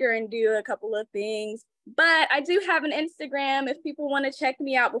speaker and do a couple of things. But I do have an Instagram if people want to check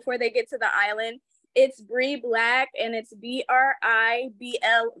me out before they get to the island. It's Bree Black, and it's BRIBLV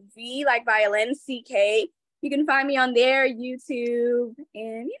like violin, CK. You can find me on there, YouTube,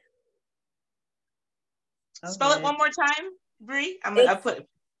 and Spell it one more time, Bree. I put it.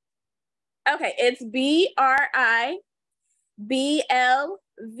 Okay, it's BRIBLV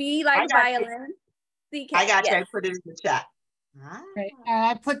BLV like violin. CK. I got you. Yes. I put it in the chat. Right. And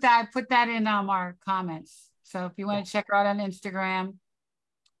I put that in our comments. So if you want to check her out on Instagram.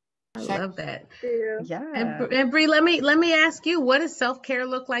 I love that. Yeah. And Bree, let me ask you, what does self-care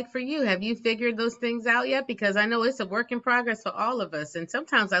look like for you? Have you figured those things out yet? Because I know it's a work in progress for all of us. And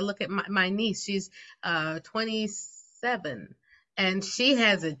sometimes I look at my niece, she's 27, and she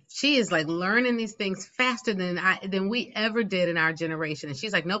is like learning these things faster than we ever did in our generation. And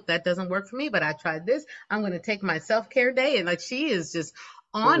she's like, nope, that doesn't work for me, but I tried this. I'm going to take my self-care day. And like, she is just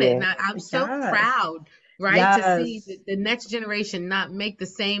on it. And I'm so proud, right? To see the next generation not make the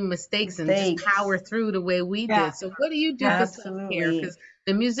same mistakes and just power through the way we did. So what do you do for self-care? Because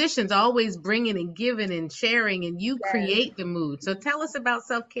the musicians always bringing and giving and sharing, and you create the mood. So tell us about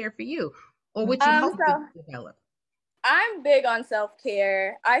self-care for you, or what you hope to develop. I'm big on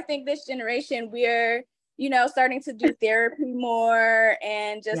self-care. I think this generation, we're, starting to do therapy more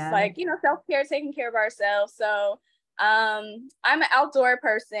and just like, self-care, taking care of ourselves. So I'm an outdoor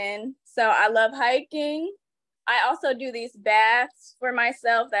person, so I love hiking. I also do these baths for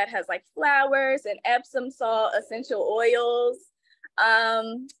myself that has like flowers and Epsom salt, essential oils.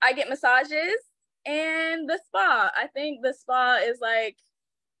 I get massages and the spa. I think the spa is like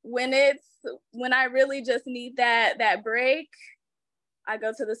when I really just need that break, I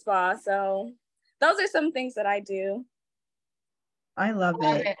go to the spa. So those are some things that I do. I love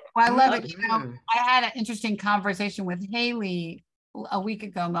it. Well, I love it. I had an interesting conversation with Haley a week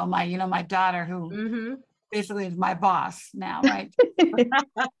ago, my daughter, who basically is my boss now, right?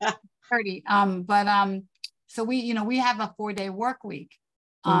 30. So we have a 4-day work week.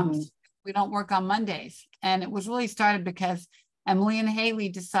 We don't work on Mondays. And it was really started because Emily and Haley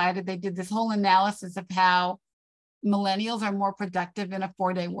decided, they did this whole analysis of how millennials are more productive in a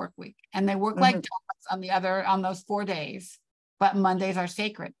 4-day work week. And they work like dogs on those 4 days, but Mondays are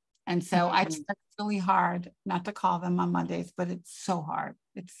sacred. And so I tried really hard not to call them on Mondays, but it's so hard.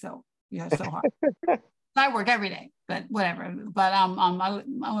 It's so hard. I work every day, but whatever. But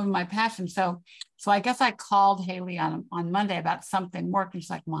I'm my passion. So I guess I called Haley on Monday about something work. And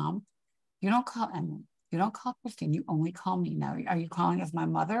she's like, Mom, you don't call Emily. You don't call Christine. You only call me now. Are you calling as my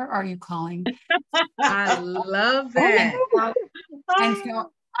mother, or are you calling? I love that. And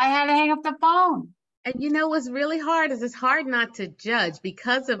so I had to hang up the phone. And what's really hard is it's hard not to judge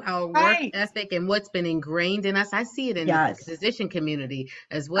because of our work ethic and what's been ingrained in us. I see it in the physician community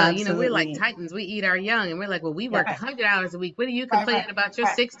as well. Absolutely. We're like titans. We eat our young, and we're like, well, we work 100 hours a week. What are you complaining about your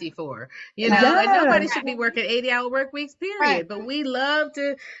 60 for? And nobody should be working 80-hour work weeks, period. But we love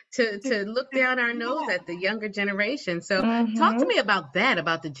to look down our nose at the younger generation. So talk to me about that,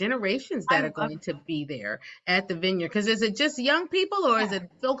 about the generations that are going to be there at the Vineyard. Because is it just young people, or is it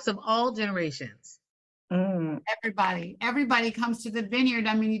folks of all generations? Everybody comes to the Vineyard.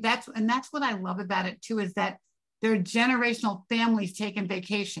 I mean, that's what I love about it too, is that they're generational families taking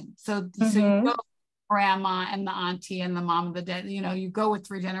vacation. So you go grandma and the auntie and the mom of the dead, you go with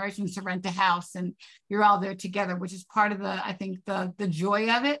 3 generations to rent a house, and you're all there together, which is part of the joy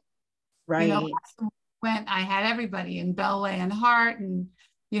of it. Right. I had everybody in Bella and Hart, and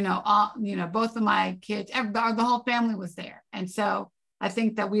both of my kids, the whole family was there. And so I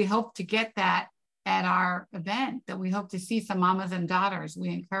think that we hope to get that at our event, that we hope to see some mamas and daughters. We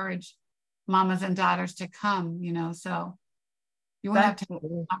encourage mamas and daughters to come, so you won't have to have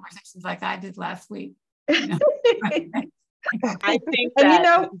conversations like I did last week. I think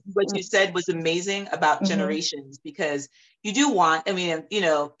that what you said was amazing about generations, because you do want,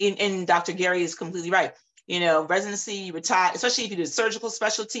 and Dr. Gary is completely right. Residency, you were taught, especially if you do surgical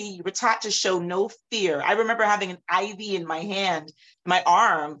specialty, you were taught to show no fear. I remember having an IV in my hand, my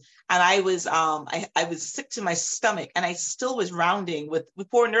arm, and I was sick to my stomach, and I still was rounding with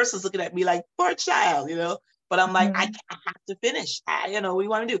poor nurses looking at me like, poor child, but I'm like, I have to finish. What do you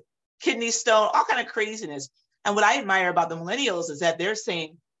want to do? Kidney stone, all kind of craziness. And what I admire about the millennials is that they're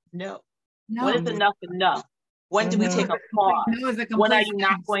saying, no. When is enough enough? When do we take a pause? When are you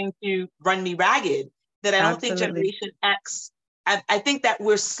not going to run me ragged? That I don't think Generation X, I think that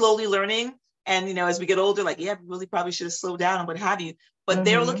we're slowly learning. And, as we get older, like, we really probably should have slowed down and what have you. But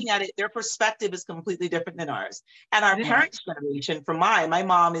they're looking at it, their perspective is completely different than ours. And our parents' generation, my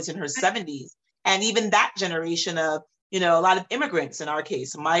mom is in her 70s. And even that generation of, a lot of immigrants in our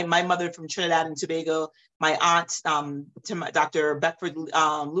case. My mother from Trinidad and Tobago, my aunt, Dr. Beckford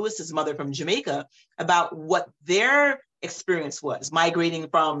Lewis's mother from Jamaica, about what their experience was migrating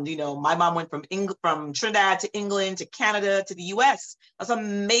from, my mom went from Trinidad to England to Canada to the US. That's a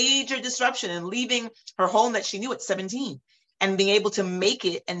major disruption, and leaving her home that she knew at 17. and being able to make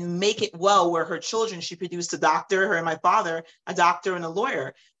it well, where her children, she produced a doctor, her and my father, a doctor and a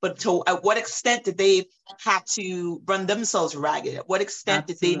lawyer. But to at what extent did they have to run themselves ragged? At what extent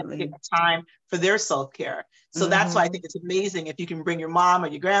did they not get time for their self-care? So that's why I think it's amazing if you can bring your mom or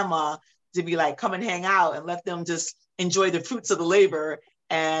your grandma to be like, come and hang out and let them just enjoy the fruits of the labor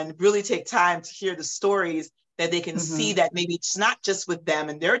and really take time to hear the stories that they can see that maybe it's not just with them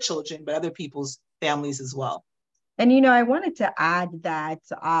and their children, but other people's families as well. And, you know, I wanted to add that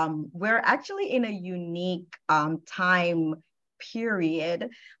we're actually in a unique time period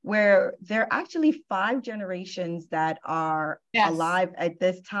where there are actually 5 generations that are alive at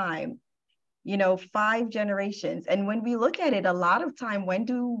this time. You know, 5 generations. And when we look at it, a lot of time, when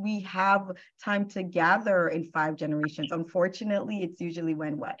do we have time to gather in 5 generations? Unfortunately, it's usually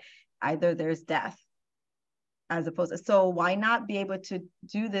when what? Either there's death, as opposed to, so why not be able to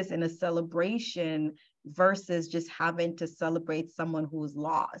do this in a celebration versus just having to celebrate someone who's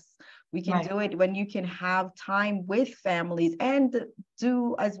lost? We can do it when you can have time with families and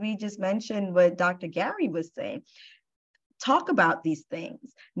do, as we just mentioned, what Dr. Gary was saying, talk about these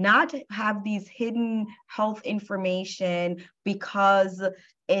things, not have these hidden health information because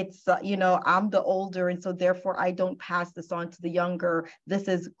it's, you know, I'm the older and so therefore I don't pass this on to the younger. This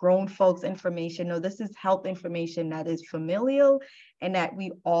is grown folks information. No, this is health information that is familial and that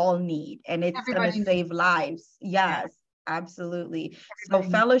we all need. And it's going to save lives. Yes, absolutely. So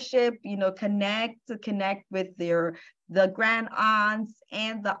fellowship, you know, connect with the grand aunts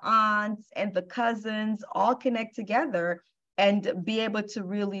and the aunts and the cousins, all connect together and be able to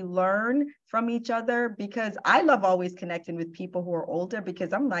really learn from each other, because I love always connecting with people who are older,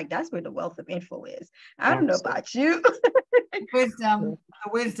 because I'm like, that's where the wealth of info is. I don't know about you. Wisdom.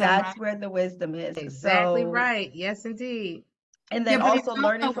 That's where the wisdom is. Exactly right. Yes, indeed. And then also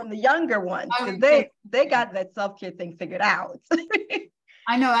learning from the younger ones, because they got that self-care thing figured out.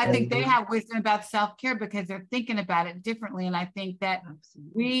 I know. I think they have wisdom about self-care because they're thinking about it differently. And I think that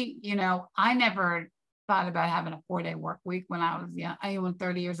we, you know, I never thought about having a 4-day work week when I was young. I was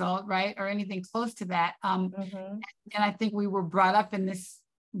 30 years old, right? Or anything close to that. And I think we were brought up in this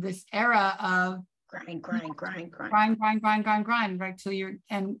era of grind, right? Till you're,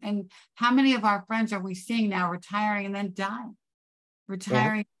 and how many of our friends are we seeing now retiring and then dying?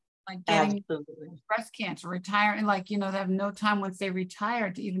 Retiring, like getting breast cancer, retiring, like, you know, they have no time once they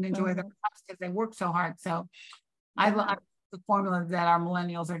retire to even enjoy their lives because they work so hard. So I love the formula that our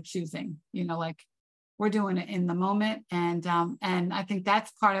millennials are choosing, you know, like we're doing it in the moment. And I think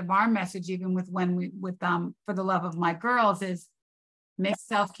that's part of our message, even with For the Love of My Girls, is make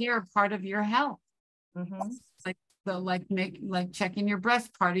self-care part of your health. Like checking your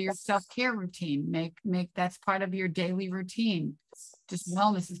breast part of your self-care routine. Make that's part of your daily routine. Just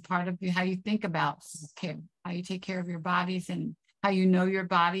wellness is part of how you think about self-care, how you take care of your bodies and how you know your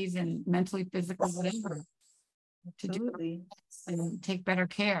bodies and mentally, physically, whatever. Absolutely. And take better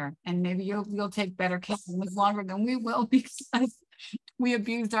care. And maybe you'll take better care and live longer than we will because we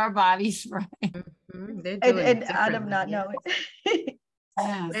abused our bodies, right? And Adam not knowing.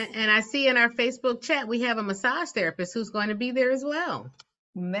 And I see in our Facebook chat, we have a massage therapist who's going to be there as well.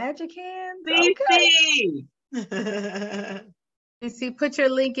 Magic hands. Okay. See, put your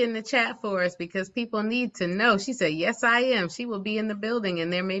link in the chat for us because people need to know. She said, yes, I am. She will be in the building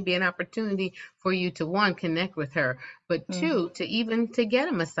and there may be an opportunity for you to, 1, connect with her, but 2, to get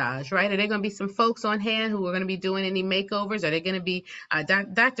a massage, right? Are there going to be some folks on hand who are going to be doing any makeovers? Are they going to be,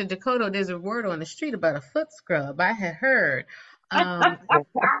 Dr. Dakota, there's a word on the street about a foot scrub. I had heard. Foot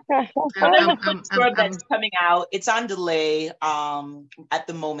scrub that's coming out. It's on delay at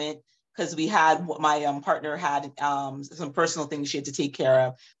the moment, because we had my partner had some personal things she had to take care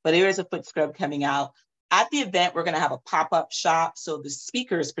of, but there is a foot scrub coming out. At the event, we're going to have a pop-up shop. So the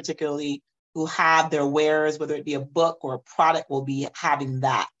speakers particularly who have their wares, whether it be a book or a product, will be having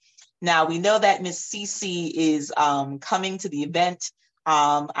that. Now, we know that Miss Cece is coming to the event.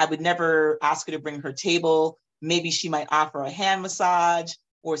 I would never ask her to bring her table. Maybe she might offer a hand massage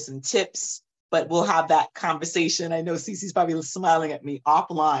or some tips, but we'll have that conversation. I know Cece's probably smiling at me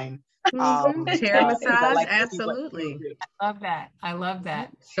offline. Chair massage, absolutely. I love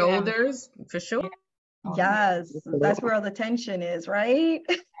that. Shoulders, for sure. Yes, that's where all the tension is, right?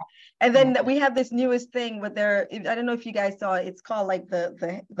 And then we have this newest thing with I don't know if you guys saw it, it's called like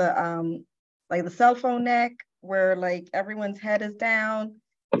the cell phone neck, where like everyone's head is down,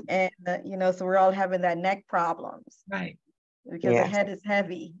 and you know, so we're all having that neck problems, right? Because the head is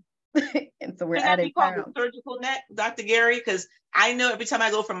heavy. And so we're adding surgical neck, Dr. Gary, because I know every time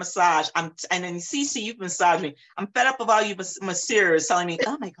I go for massage, and then Cece, you've massaged me. I'm fed up of all you masseurs telling me,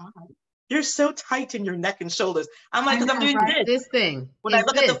 oh my God, you're so tight in your neck and shoulders. I'm like, because I'm doing This thing. When I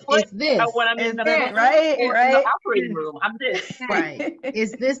look at the foot, it's this. when I'm in the right, or in the operating room, I'm this. Right.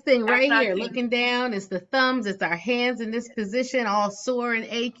 It's this thing That's right not here, me. looking down. It's the thumbs. It's our hands in this position, all sore and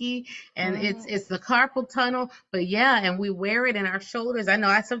achy, and it's the carpal tunnel. But yeah, and we wear it in our shoulders. I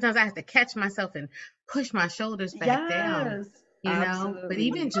know. Sometimes I have to catch myself and push my shoulders back down. You know, but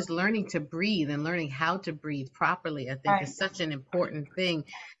even just learning to breathe and learning how to breathe properly, I think is such an important thing.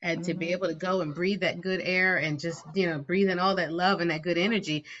 And to be able to go and breathe that good air and just, you know, breathe in all that love and that good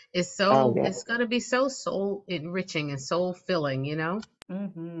energy is so, it's going to be so soul enriching and soul filling, you know?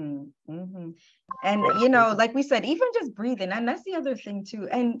 And, you know, like we said, even just breathing, and that's the other thing too.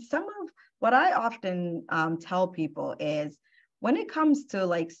 And some of what I often tell people is, when it comes to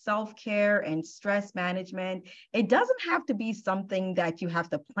like self-care and stress management, it doesn't have to be something that you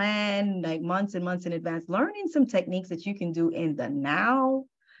have to plan like months and months in advance. Learning some techniques that you can do in the now,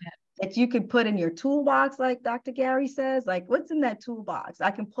 that you could put in your toolbox, like Dr. Gary says, like what's in that toolbox?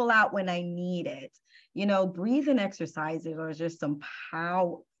 I can pull out when I need it. You know, breathing exercises are just some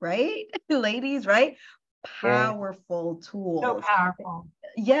power, right? Ladies, right? Powerful tools. So powerful.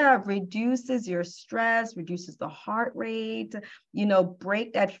 Yeah, reduces your stress, reduces the heart rate, you know,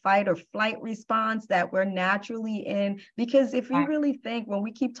 break that fight or flight response that we're naturally in. Because if you really think, when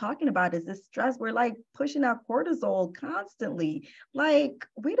we keep talking about is this stress, we're like pushing out cortisol constantly. Like,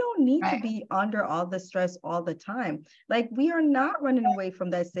 we don't need to be under all the stress all the time. Like, we are not running away from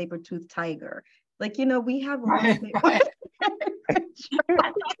that saber-toothed tiger. Like, you know, we have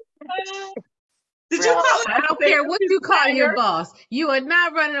Did you call it? I don't care what you call your boss. You are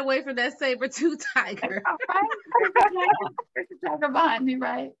not running away from that saber-tooth tiger. Behind me,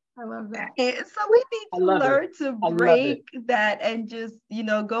 right? I love that. So we need to learn to break that and just, you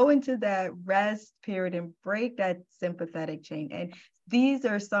know, go into that rest period and break that sympathetic chain. And these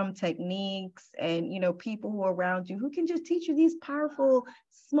are some techniques and, you know, people who are around you who can just teach you these powerful,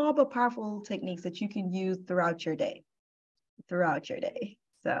 small but powerful techniques that you can use throughout your day.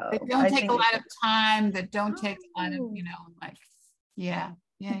 So they don't take a lot of time, that don't take a lot of, you know, like,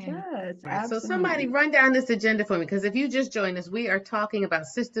 Yes, right. So somebody run down this agenda for me, because if you just joined us, we are talking about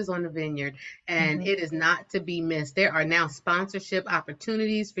Sisters on the Vineyard, and it is not to be missed. There are now sponsorship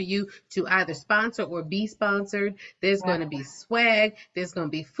opportunities for you to either sponsor or be sponsored. There's going to be swag. There's going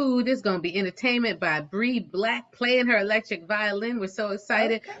to be food. There's going to be entertainment by Bree Black playing her electric violin. We're so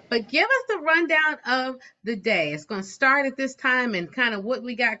excited. But give us the rundown of the day. It's going to start at this time and kind of what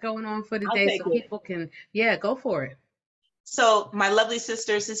we got going on for the day so people can, go for it. So my lovely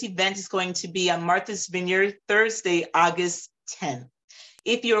sisters, this event is going to be on Martha's Vineyard, Thursday, August 10th.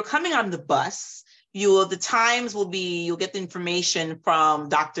 If you're coming on the bus, the times will be, you'll get the information from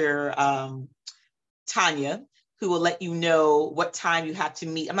Dr. Tanya, who will let you know what time you have to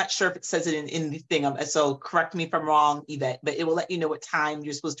meet. I'm not sure if it says it in the thing, so correct me if I'm wrong, Yvette, but it will let you know what time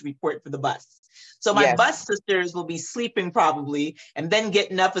you're supposed to report for the bus. So my bus sisters will be sleeping probably, and then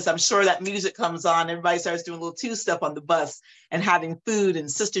getting up as I'm sure that music comes on. Everybody starts doing a little two-step on the bus and having food and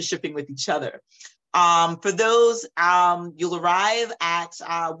sister-shipping with each other. For those, you'll arrive at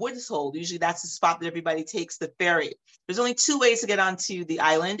Woods Hole. Usually that's the spot that everybody takes the ferry. There's only two ways to get onto the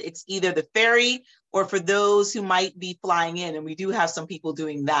island. It's either the ferry or for those who might be flying in, and we do have some people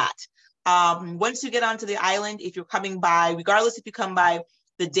doing that. Once you get onto the island, if you're coming by, regardless if you come by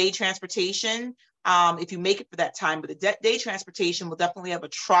the day transportation, if you make it for that time, but the day transportation will definitely have a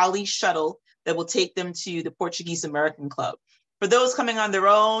trolley shuttle that will take them to the Portuguese American Club. For those coming on their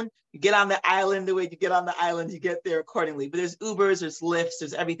own, you get on the island, the way you get on the island, you get there accordingly. But there's Ubers, there's Lyfts,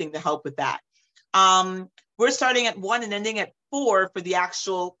 there's everything to help with that. We're starting at 1 and ending at 4 for the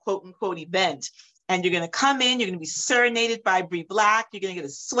actual quote unquote event. And you're gonna come in, you're gonna be serenaded by Bree Black, you're gonna get a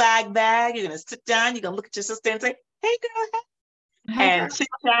swag bag, you're gonna sit down, you're gonna look at your sister and say, hey girl, and chit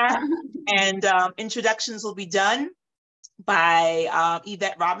chat, and introductions will be done by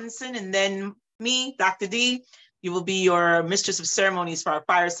Yvette Robinson, and then me, Dr. D. You will be your mistress of ceremonies for our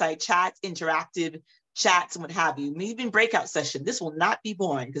fireside chats, interactive chats, and what have you. Even breakout session. This will not be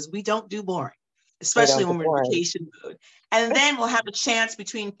boring because we don't do boring, especially when we're in vacation mode. And then we'll have a chance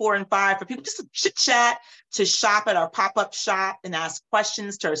between 4 and 5 for people just to chit chat, to shop at our pop-up shop and ask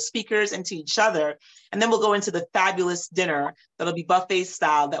questions to our speakers and to each other. And then we'll go into the fabulous dinner that'll be buffet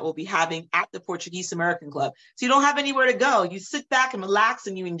style that we'll be having at the Portuguese American Club. So you don't have anywhere to go. You sit back and relax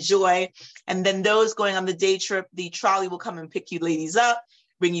and you enjoy. And then those going on the day trip, the trolley will come and pick you ladies up.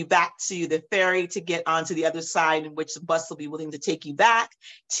 bring you back to the ferry to get onto the other side, in which the bus will be willing to take you back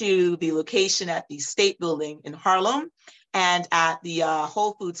to the location at the State Building in Harlem and at the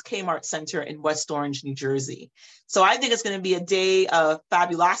Whole Foods Kmart Center in West Orange, New Jersey. So I think it's going to be a day of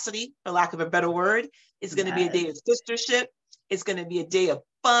fabulosity, for lack of a better word. It's going to be a day of sistership. It's going to be a day of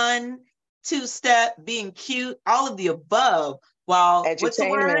fun, two-step, being cute, all of the above. While what's the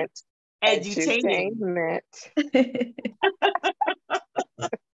word? Edutainment.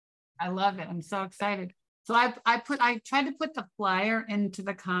 I love it. I'm so excited. So I tried to put the flyer into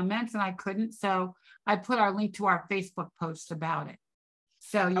the comments and I couldn't. So I put our link to our Facebook post about it.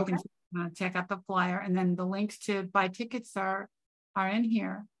 So you can check out the flyer, and then the links to buy tickets are in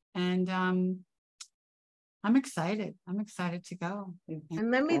here. And I'm excited. I'm excited to go. And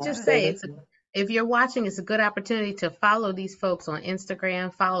let me just say, if you're watching, it's a good opportunity to follow these folks on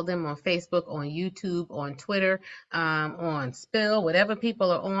Instagram, follow them on Facebook, on YouTube, on Twitter, on Spill, whatever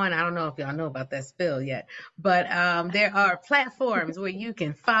people are on. I don't know if y'all know about that Spill yet, but there are platforms where you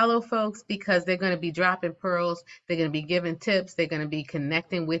can follow folks, because they're going to be dropping pearls. They're going to be giving tips. They're going to be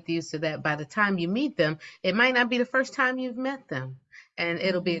connecting with you, so that by the time you meet them, it might not be the first time you've met them. And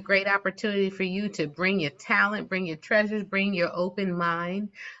it'll be a great opportunity for you to bring your talent, bring your treasures, bring your open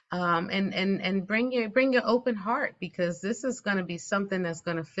mind, and bring your open heart, because this is going to be something that's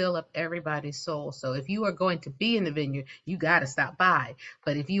going to fill up everybody's soul. So if you are going to be in the Vineyard, you got to stop by.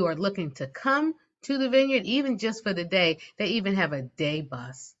 But if you are looking to come to the Vineyard, even just for the day, they even have a day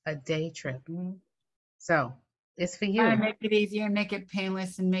bus, a day trip. So it's for you. Make it easier, make it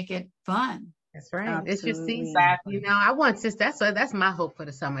painless, and make it fun. That's right. Absolutely. It's your season. You know, I want sisters. That's my hope for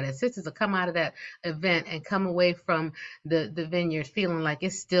the summer. That sisters will come out of that event and come away from the Vineyard feeling like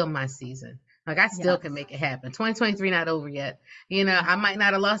it's still my season. Like I still can make it happen. 2023 not over yet. You know, I might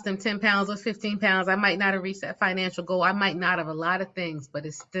not have lost them 10 pounds or 15 pounds. I might not have reached that financial goal. I might not have a lot of things, but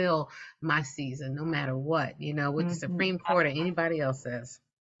it's still my season, no matter what. You know, what the Supreme Court or anybody else says.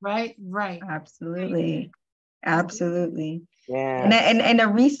 Right. Absolutely. Yeah. And a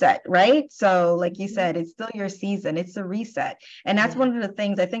reset, right? So like you said, it's still your season. It's a reset. And that's one of the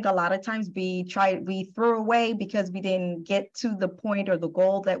things I think a lot of times we throw away because we didn't get to the point or the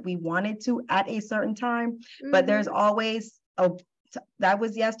goal that we wanted to at a certain time. But there's always that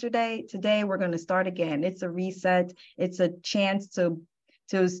was yesterday. Today we're going to start again. It's a reset. It's a chance to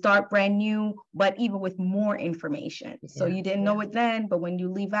start brand new, but even with more information. So you didn't know it then, but when you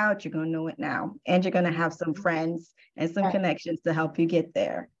leave out, you're going to know it now. And you're going to have some friends and some connections to help you get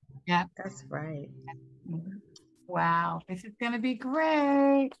there. Yeah, that's right. Wow, this is going to be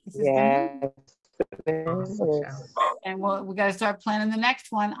great. And we got to start planning the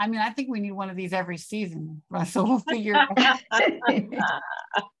next one. I mean, I think we need one of these every season, Russell. We'll figure it out.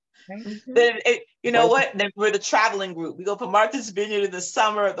 Then you know what? Then we're the traveling group. We go from Martha's Vineyard in the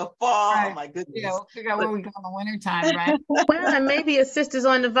summer, the fall. Right. Oh my goodness! Yeah, we'll figure out where we go in the wintertime, right? Well, and maybe a Sisters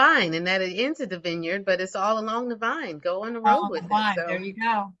on the Vine, and that it ends at the Vineyard, but it's all along the Vine. Go on the road with it. So. There you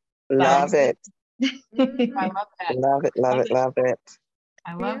go. Love it. I love that. Love it.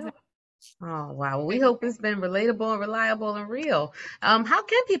 I love it. Oh, wow. Well, we hope it's been relatable and reliable and real. How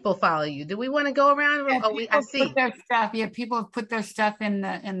can people follow you? Do we want to go around? I see. Put their stuff. Yeah, people have put their stuff in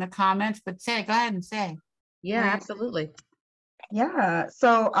the comments, but go ahead and say. Yeah, absolutely. Yeah,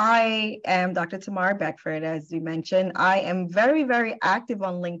 so I am Dr. Tamara Beckford, as you mentioned. I am very, very active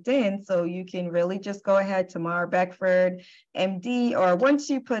on LinkedIn, so you can really just go ahead, Tamara Beckford, MD, or once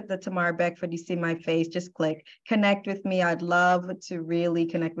you put the Tamara Beckford, you see my face, just click, connect with me. I'd love to really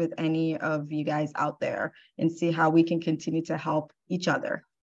connect with any of you guys out there and see how we can continue to help each other.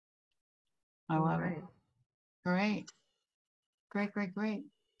 I love it. Great. Bree.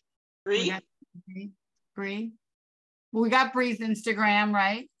 We got Bree's Instagram,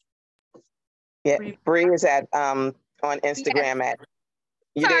 right? Yeah, Bree is at on Instagram at.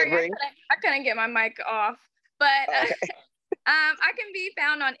 You Sorry, did, Bree? I couldn't get my mic off, but okay. I can be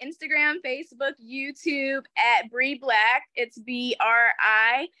found on Instagram, Facebook, YouTube at Bree Black. It's BRIBLVCK,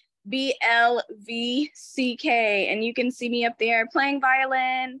 and you can see me up there playing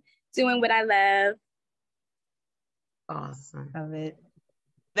violin, doing what I love. Awesome. Love it.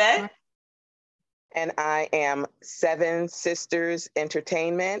 Then. And I am 7 Sisters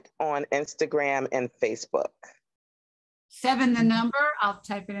Entertainment on Instagram and Facebook. 7 the number? I'll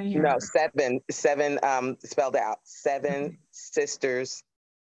type it in here. No, 7 spelled out. 7 Sisters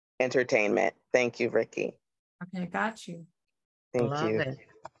Entertainment. Thank you, Ricky. Okay, got you. Thank you. It.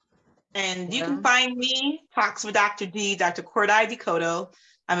 And you can find me, Talks with Dr. D, Dr. Cordai Decoto.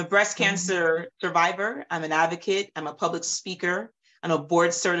 I'm a breast cancer survivor. I'm an advocate. I'm a public speaker. I'm a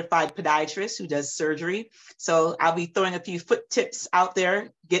board certified podiatrist who does surgery. So I'll be throwing a few foot tips out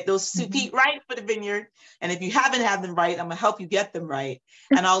there. Get those feet right for the Vineyard. And if you haven't had them right, I'm gonna help you get them right.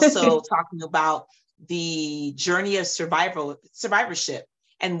 And also talking about the journey of survivorship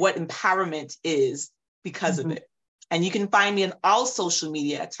and what empowerment is because of it. And you can find me on all social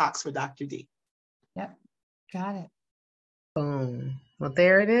media at Talks with Dr. D. Yep, got it. Boom. Well,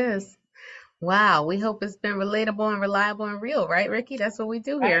 there it is. Wow. We hope it's been relatable and reliable and real, right, Ricky? That's what we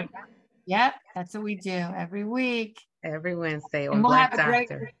do here. Yep, that's what we do every week. Every Wednesday on And Black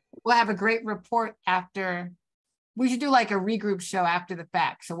Doctor. We'll have a great report after. We should do like a regroup show after the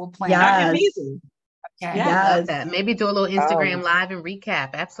fact. So we'll plan. Yes. Amazing. Okay. Yeah, I love that. Maybe do a little Instagram live and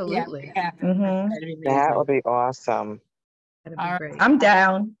recap. Absolutely. Yeah. That would be awesome. That'd be great. I'm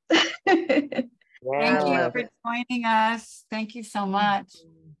down. Thank you for joining us. Thank you so much.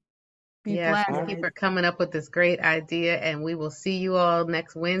 Be blessed. Thank you for coming up with this great idea. And we will see you all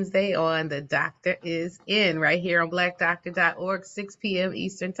next Wednesday on The Doctor Is In right here on blackdoctor.org, 6 p.m.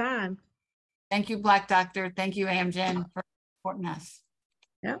 Eastern Time. Thank you, Black Doctor. Thank you, Amgen, for supporting us.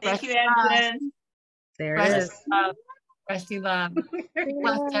 Yep. Thank you, Amgen. There it is. Rusty love. Be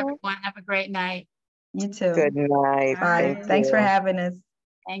blessed, everyone. Have a great night. You too. Good night. Bye. Thanks for having us.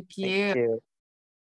 Thank you. Thank you.